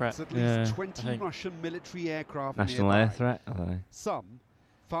national detects threat. at Yeah, least I 20 think. Russian military aircraft National nearby. air threat? Are they? Some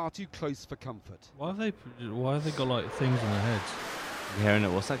far too close for comfort. Why have they got like things on their heads? You hearing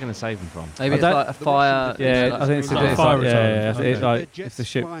it? What's that going to save them from? Maybe it's like a fire. Yeah, I think it's like like, fire yeah, retardant. it's Their like jets if the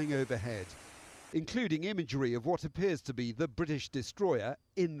ship. flying overhead, including imagery of what appears to be the British destroyer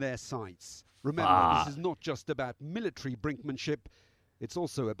in their sights. Remember, this is not just about military brinkmanship, it's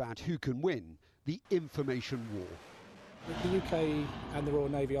also about who can win the information war. The UK and the Royal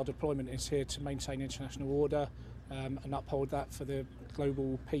Navy, our deployment is here to maintain international order and uphold that for the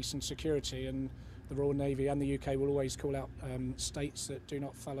global peace and security. And the Royal Navy and the UK will always call out states that do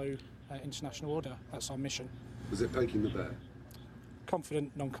not follow international order. That's our mission. Was it poking the bear?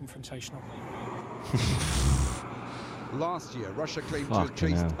 Confident, non-confrontational. Last year, Russia claimed to have Fucking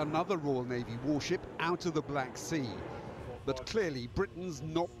chased hell. another Royal Navy warship out of the Black Sea. But clearly, Britain's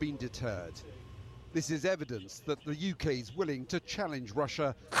not been deterred. This is evidence that the UK is willing to challenge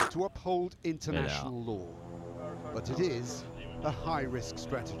Russia to uphold international law. But it is a high-risk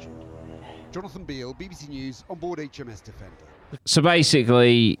strategy. Jonathan Beale, BBC News, on board HMS Defender. So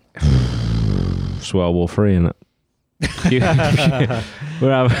basically, it's World War III, isn't it?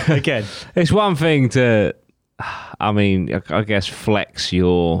 Again, it's one thing to, I mean, I guess flex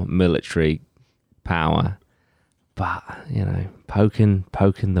your military power, but you know, poking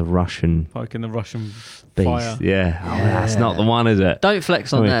the Russian beast. Fire. Yeah, oh, that's not the one, is it? Don't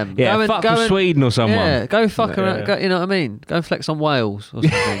flex on them. Yeah, Go fuck and, with Sweden or someone. Yeah, go fuck Yeah. around. Go, you know what I mean? Go and flex on Wales or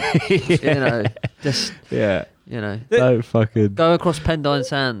something. You know, just Yeah. You know, Don't fucking go across Pendine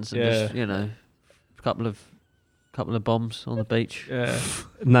Sands and Yeah. just a couple of bombs on the beach. Yeah.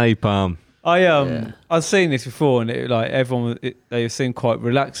 napalm. I've seen this before, and they seemed quite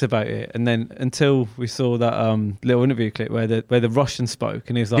relaxed about it. And then until we saw that little interview clip where the Russian spoke,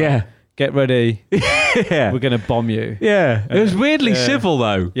 and he's like, Yeah. "Get ready, Yeah. we're gonna bomb you." Yeah, it was weirdly civil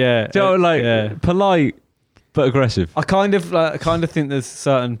though. Yeah, Do you know, polite but aggressive. I kind of think there's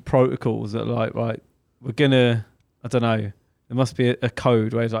certain protocols that right, we're gonna, I don't know, there must be a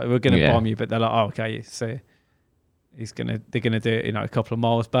code where it's like we're gonna bomb you, but they're like, oh, okay, you see. They're gonna do it, a couple of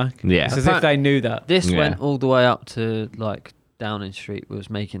miles back. Yeah. It's as if they knew that. This went all the way up to like Downing Street was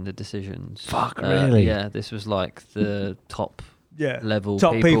making the decisions. Fuck, really? Yeah, this was like the top level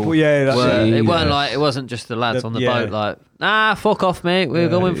Top people, yeah, that's it. It weren't like, it wasn't just the lads on the boat like, nah, fuck off, mate, we're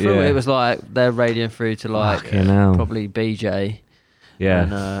going through it. It was like they're radioing through to like Fucking hell. probably BJ.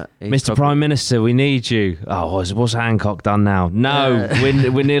 Yeah, And, Mr. Prime Minister, we need you. Oh, what's Hancock done now? No,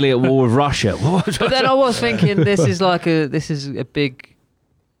 we're nearly at war with Russia. But then I was thinking, this is a big,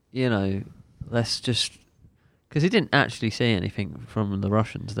 let's just, because he didn't actually see anything from the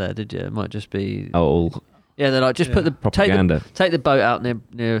Russians there, did you? It might just be they're like, just put the propaganda. take the boat out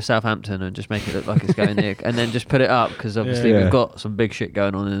near Southampton and just make it look like it's going there, and then just put it up because obviously we've got some big shit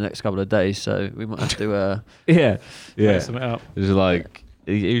going on in the next couple of days, so we might have to something up. It's like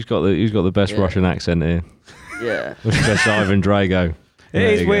who's got the best Russian accent here? Yeah, who's the best Ivan Drago? It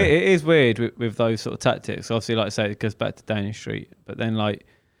is weird. It is weird with those sort of tactics. Obviously, like I say, it goes back to Downing Street, but then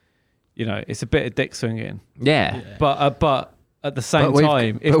it's a bit of dick swinging. Yeah. But at the same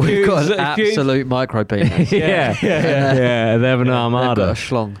time, we've got an absolute micro penis. Yeah, they have an armada. They've got a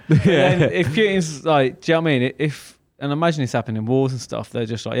schlong. And if Putin's like, do you know what I mean? And imagine this happening in wars and stuff, they're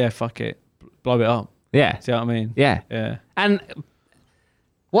just like, yeah, fuck it, blow it up. Yeah. Do you know what I mean? Yeah. And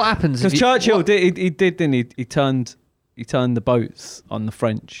what happens? Because Churchill did, didn't he? He turned the boats on the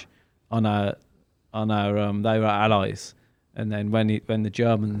French, on our they were allies, and then when the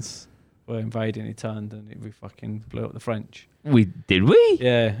Germans were invading, he turned and we fucking blew up the French. Did we?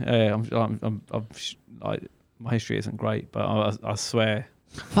 Yeah. I'm like, my history isn't great, but I swear.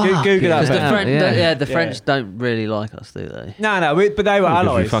 Fuck, Google that. The French don't really like us, do they? No, but they were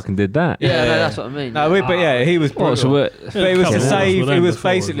allies. We fucking did that. Yeah, no, that's what I mean. No, he was brutal. But it was to save. It was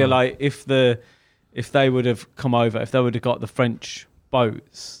basically like if they would have come over, if they would have got the French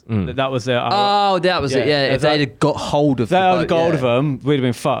boats. Mm. That was their. That was it. Yeah, if they'd have got hold of, if they had got hold of them, we'd have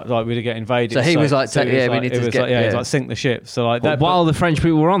been fucked. Like we'd have get invaded. So he was like, we need to get. It was like sink the ship. So like that. While the French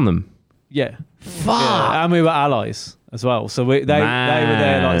people were on them. Yeah. Fuck. Yeah, and we were allies as well. So they were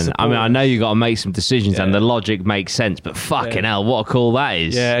there like supporting. I mean, I know you got to make some decisions, and the logic makes sense. But fucking hell, what a call that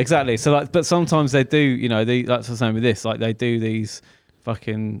is! Yeah, exactly. So like, but sometimes they do. You know, that's what I'm saying with this. Like they do these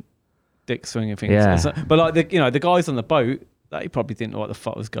fucking dick swinging things. Yeah. So, but like the guys on the boat, they probably didn't know what the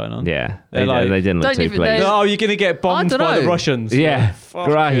fuck was going on. Yeah, they didn't look too pleased. Oh, you're gonna get bombed by the Russians. Yeah,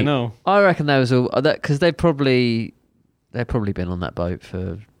 great. I reckon there was all that because they've probably been on that boat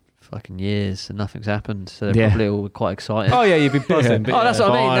for fucking years and nothing's happened, so they're probably all quite excited. Oh yeah, you'd be buzzing. But that's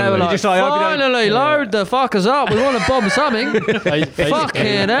what I mean. They were like, finally, load the fuckers up. We want to bomb something.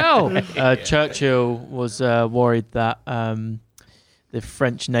 Fucking hell. Churchill was worried that the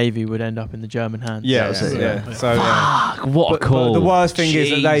French Navy would end up in the German hands. Yeah. So what a call. But the worst thing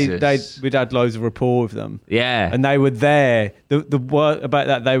is that we'd had loads of rapport with them. Yeah. And they were there. The word about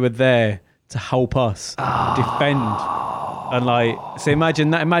that, they were there to help us defend. And like, so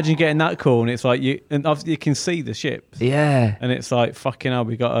imagine getting that call, and it's like you can see the ships. Yeah. And it's like, fucking hell,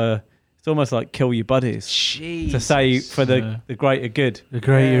 it's almost like kill your buddies. Jesus. To say for the greater good. The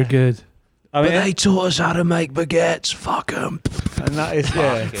greater good. I mean, but they taught us how to make baguettes. Fuck them. And that is,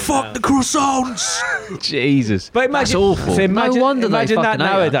 fuck the croissants. Jesus. But imagine, that's awful. So imagine, no wonder imagine that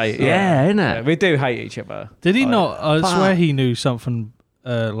nowadays. Yeah, isn't it? Yeah, we do hate each other. Did he not? I swear he knew something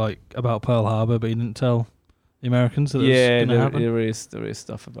like about Pearl Harbor, but he didn't tell the Americans that it was going to happen. There is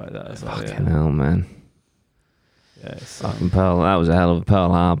stuff about that as well. Fucking hell, man. Yeah, fucking Pearl. That was a hell of a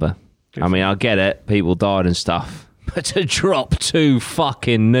Pearl Harbor. I mean, I get it. People died and stuff, but to drop 2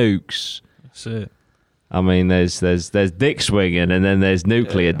 fucking nukes. That's it. I mean, there's dick swinging, and then there's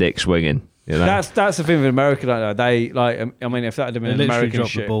nuclear dick swinging. You know? That's the thing with America. Like they like. I mean, if that had been an American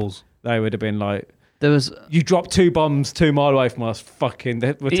ship, the balls. They would have been like. You dropped 2 bombs 2 miles away from us. Fucking,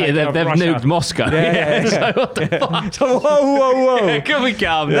 they've nuked Moscow. Yeah. So what the fuck? Whoa! Yeah, can we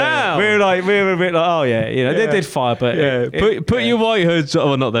calm down? We were a bit like, oh yeah, they did fire, but put your white hoods.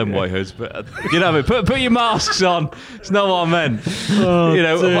 Well, not them white hoods, but you know what I mean. Put your masks on. It's not what I meant.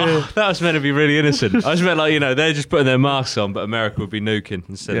 That was meant to be really innocent. I just meant like they're just putting their masks on, but America would be nuking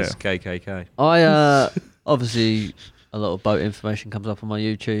instead of KKK. Obviously a lot of boat information comes up on my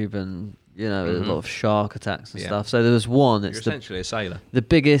YouTube and. A lot of shark attacks and stuff. So there was one. You're essentially a sailor. The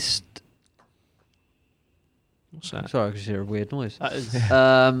biggest. What's that? Sorry, I could hear a weird noise. That is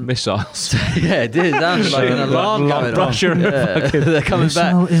missiles. Yeah, it did. Sounds like an alarm going on. They're coming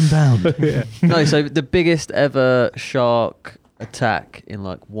back. Inbound. No, so the biggest ever shark attack in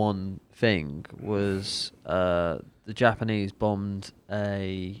like one thing was the Japanese bombed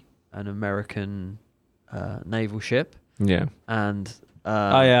an American naval ship. Yeah. And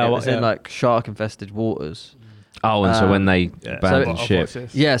it was in like shark-infested waters. Oh, and so when they abandoned ship.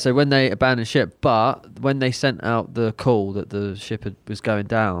 Yeah, so when they abandoned ship, but when they sent out the call that the ship was going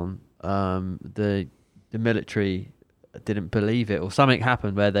down, the military didn't believe it, or something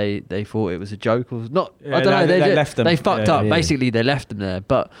happened where they thought it was a joke, or not. I don't know. They left them. They fucked up. Yeah. Basically, they left them there.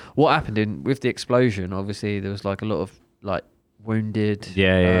 But what happened with the explosion? Obviously, there was like a lot of like wounded.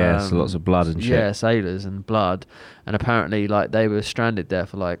 So lots of blood and shit. Yeah, sailors and blood, and apparently like they were stranded there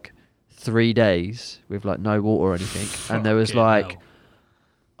for like 3 days with like no water or anything, and there was like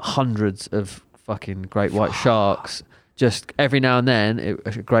hundreds of fucking great white sharks. Just every now and then,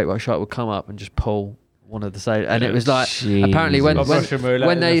 a great white shark would come up and just pull one of the sailors, and it was like apparently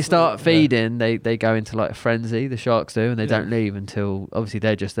when they start feeding, they go into like a frenzy. The sharks do, and they don't leave until obviously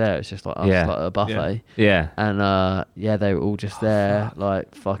they're just there. It's just like us, like a buffet. Yeah. And they were all just there,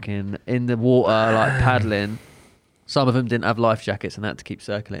 like fucking in the water, like paddling. Some of them didn't have life jackets and had to keep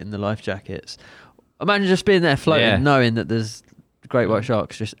circulating the life jackets. Imagine just being there floating, knowing that there's great white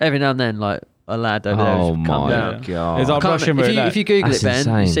sharks. Just every now and then, like a lad over there just come down. God. If you Google it, Ben,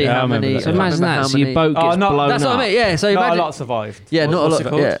 insane. you see how many. So imagine that. So your boat gets blown That's up. what I mean. Yeah. So not a lot survived. Yeah, not What's a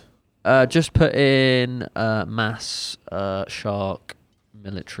lot. Yeah. Just put in mass shark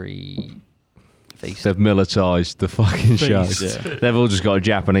military feast. They've militarised the fucking sharks. Yeah. They've all just got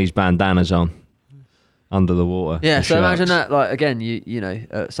Japanese bandanas on. Under the water. Yeah, so imagine that, like, again, you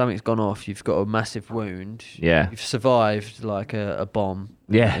know, something's gone off, you've got a massive wound. Yeah. You've survived, like, a bomb.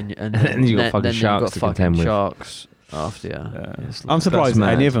 Yeah. And then you've got fucking sharks to contend with. Sharks after you. Yeah. I'm surprised that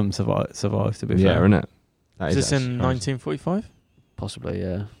any of them survived, to be fair. Yeah, isn't it? Is this in 1945? Possibly,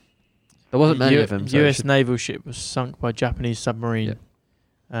 yeah. There wasn't many of them. US naval ship was sunk by Japanese submarine.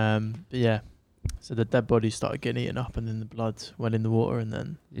 Yeah. But yeah. So the dead bodies started getting eaten up, and then the blood went in the water, and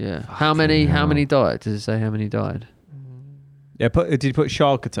then how many died? Does it say how many died? Yeah, did you put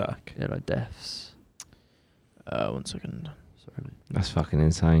shark attack? Yeah, like deaths. 1 second. Sorry, mate. That's fucking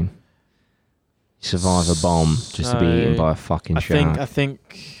insane. You survive a bomb just to be eaten by a fucking shark. I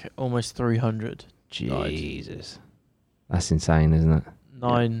think almost 300. Jesus. That's insane, isn't it?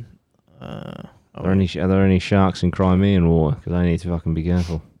 9. Are there any sharks in Crimean water? Because I need to fucking be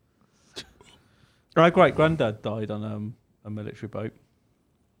careful. My great granddad died on a military boat.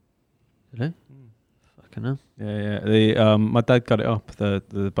 Did he? Fucking hell. Yeah. My dad got it up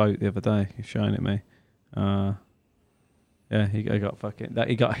the boat the other day. He was showing it me. Yeah, he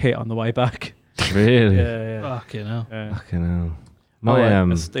got hit on the way back. Really? Yeah. Fucking hell. Yeah. Fucking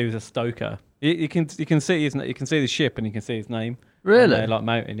hell. He was a stoker. You can see you can see the ship and you can see his name. Really? Like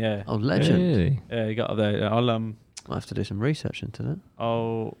mountain, yeah. Oh, legend. Really? Yeah, he got up there. I'll have to do some research into that.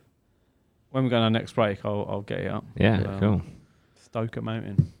 When we go on our next break, I'll get it up. Yeah, cool. Stoker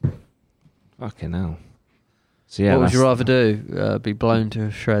Mountain. Fucking hell. So yeah, what would you rather do? Be blown to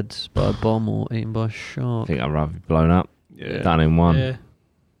shreds by a bomb or eaten by a shark? I think I'd rather be blown up. Yeah. Done in one. Yeah.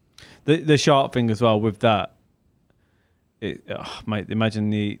 The shark thing as well with that. Mate, imagine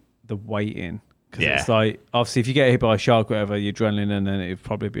the waiting. Because it's like, obviously, if you get hit by a shark or whatever, you're adrenaline, and then it'd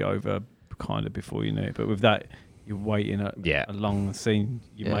probably be over kind of before you know it. But with that, you're waiting a long scene.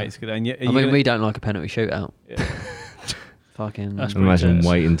 Your mates get and I mean, we don't like a penalty shootout. Yeah. Fucking. Imagine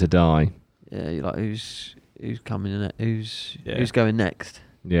waiting to die. Yeah, you're like, who's coming in? Who's going next?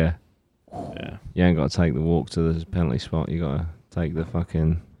 Yeah. Yeah. You ain't got to take the walk to the penalty spot. You got to take the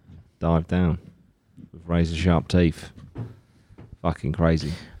fucking dive down with razor sharp teeth. Fucking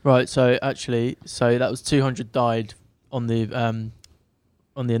crazy. Right, so that was 200 died on the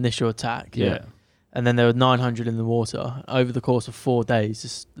initial attack. Yeah. And then there were 900 in the water. Over the course of 4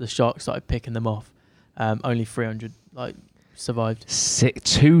 days, the sharks started picking them off. Only 300 survived.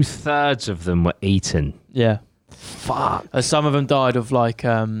 2/3 of them were eaten. Yeah. Fuck. Some of them died of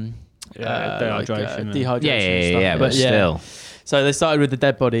dehydration. Dehydration. Yeah, but still. So they started with the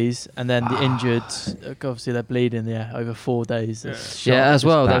dead bodies, and then the injured. Obviously, they're bleeding. Over 4 days. Yeah, as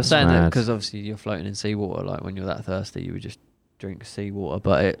well. They were saying that because obviously you're floating in seawater. Like when you're that thirsty, you would just drink seawater,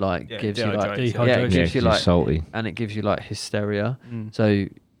 but it gives you it gives you salty, and it gives you hysteria. So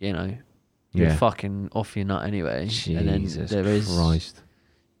you're fucking off your nut anyway. Jesus and then there is. Christ.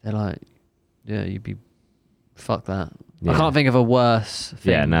 They're like, you'd be. Fuck that. Yeah. I can't think of a worse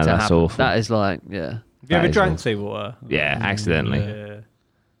thing. Yeah, no, to that's happen. awful. That is Have you ever drank seawater? Yeah, accidentally. Yeah.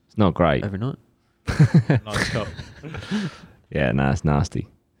 It's not great. Every night. Nice cup. Yeah, no, it's nasty.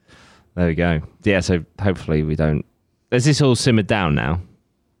 There we go. Yeah, so hopefully we don't. Is this all simmered down now?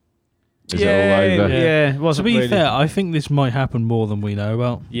 Is it all over? Yeah. To be fair, I think this might happen more than we know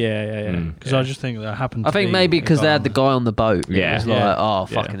about. Yeah. Because I just think that happened. I think maybe because they had the guy on the boat. Yeah. It was like, oh,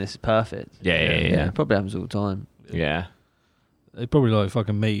 fucking, this is perfect. Yeah. It probably happens all the time. Yeah. They probably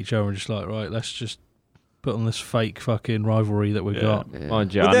fucking meet each other and just right, let's just put on this fake fucking rivalry that we've got. Yeah.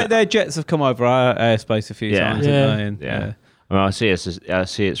 Mind you, Well, their jets have come over our airspace a few times. haven't they? Yeah. I mean, I see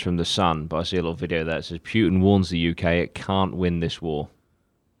it's from the Sun, but I see a little video that says Putin warns the UK it can't win this war.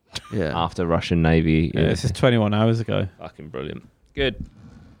 Yeah. After Russian Navy. Yeah, this is 21 hours ago. Fucking brilliant. Good.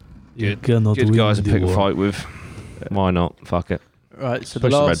 Good guys to pick a fight with. Why not? Fuck it. Right, so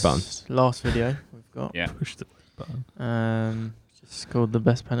push the red button. last video we've got. Yeah. Push the button. Just scored the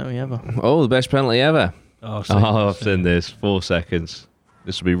best penalty ever. Oh, the best penalty ever. Oh, I've seen this. 4 seconds.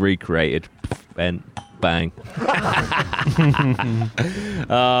 This will be recreated. Bang.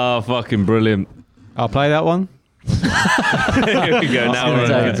 Oh, fucking brilliant. I'll play that one. Here we go. Now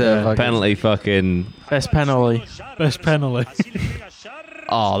we're on penalty fucking... Best penalty.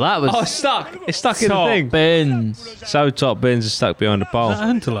 Oh, that was... Oh, it's stuck. It's stuck in the Top thing. bins. So top bins are stuck behind the pole.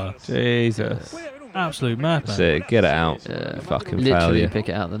 Antler. Jesus. Absolute madman. That's it. Get it out. Fucking Literally failure. pick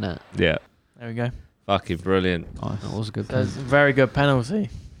it out the net. Yeah. There we go. Fucking brilliant. That was a good That's penalty. a very good penalty.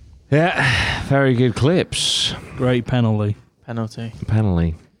 Yeah. Very good clips. Great penalty. Penalty.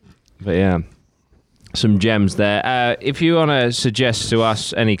 But yeah. Some gems there. If you want to suggest to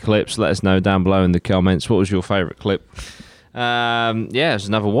us any clips, let us know down below in the comments. What was your favourite clip? It's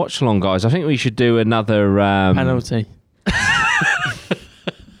another watch along, guys. I think we should do another penalty.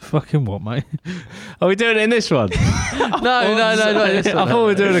 Fucking what, mate? Are we doing it in this one? No, this one. I thought we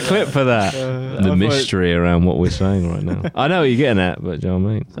were doing a clip for that. The mystery around what we're saying right now. I know what you're getting at, but do you know what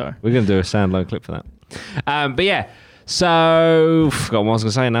I mean? Sorry. We're going to do a standalone clip for that. But yeah, so forgot what I was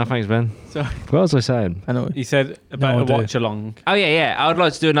going to say now. Thanks, Ben. Sorry. What was I saying? Penalty. You said about a watch along. Oh yeah. I would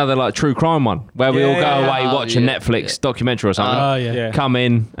like to do another true crime one where we all go away, watch a Netflix documentary or something. Oh yeah. Come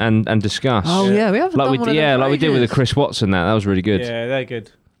in and discuss. Oh yeah, we haven't done one of them like we did with the ages. Chris Watson. That was really good. Yeah, they're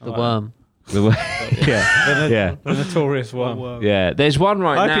good. The worm. Yeah. The notorious one. Yeah, there's one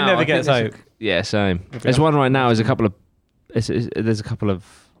right I now. can never get out. Yeah, same. Okay. There's one right now. There's a couple of. There's a couple of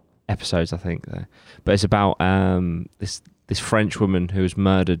episodes, I think, there. But it's about this French woman who was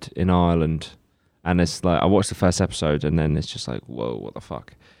murdered in Ireland, and it's like I watched the first episode, and then it's just like, whoa, what the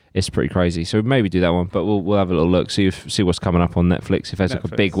fuck? It's pretty crazy. So maybe do that one, but we'll have a little look, see what's coming up on Netflix. If there's like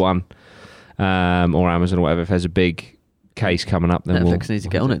a big one, or Amazon or whatever. If there's a big case coming up, then Netflix needs to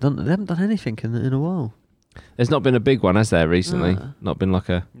get on it, don't they? They haven't done anything in a while. There's not been a big one, has there, recently? Not been like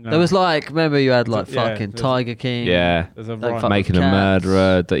a... No. There was like, remember you had like fucking Tiger King. Yeah. Like Making a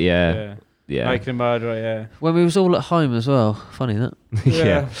Murderer. Yeah. Making a Murderer, yeah. When we was all at home as well. Funny that.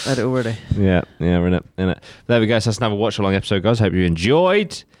 Yeah. Had it already. Yeah, we're in it. There we go. So that's another watch-along episode, guys. Hope you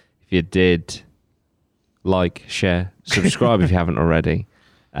enjoyed. If you did, like, share, subscribe if you haven't already.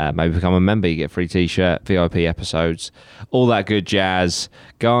 Maybe become a member. You get a free T-shirt, VIP episodes, all that good jazz.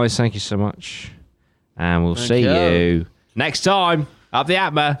 Guys, thank you so much. And we'll see you next time. Up the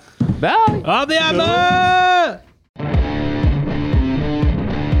APMA. Bye. Up the APMA.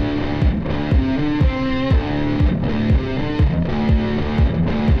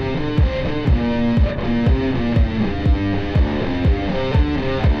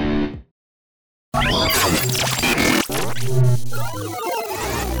 Welcome.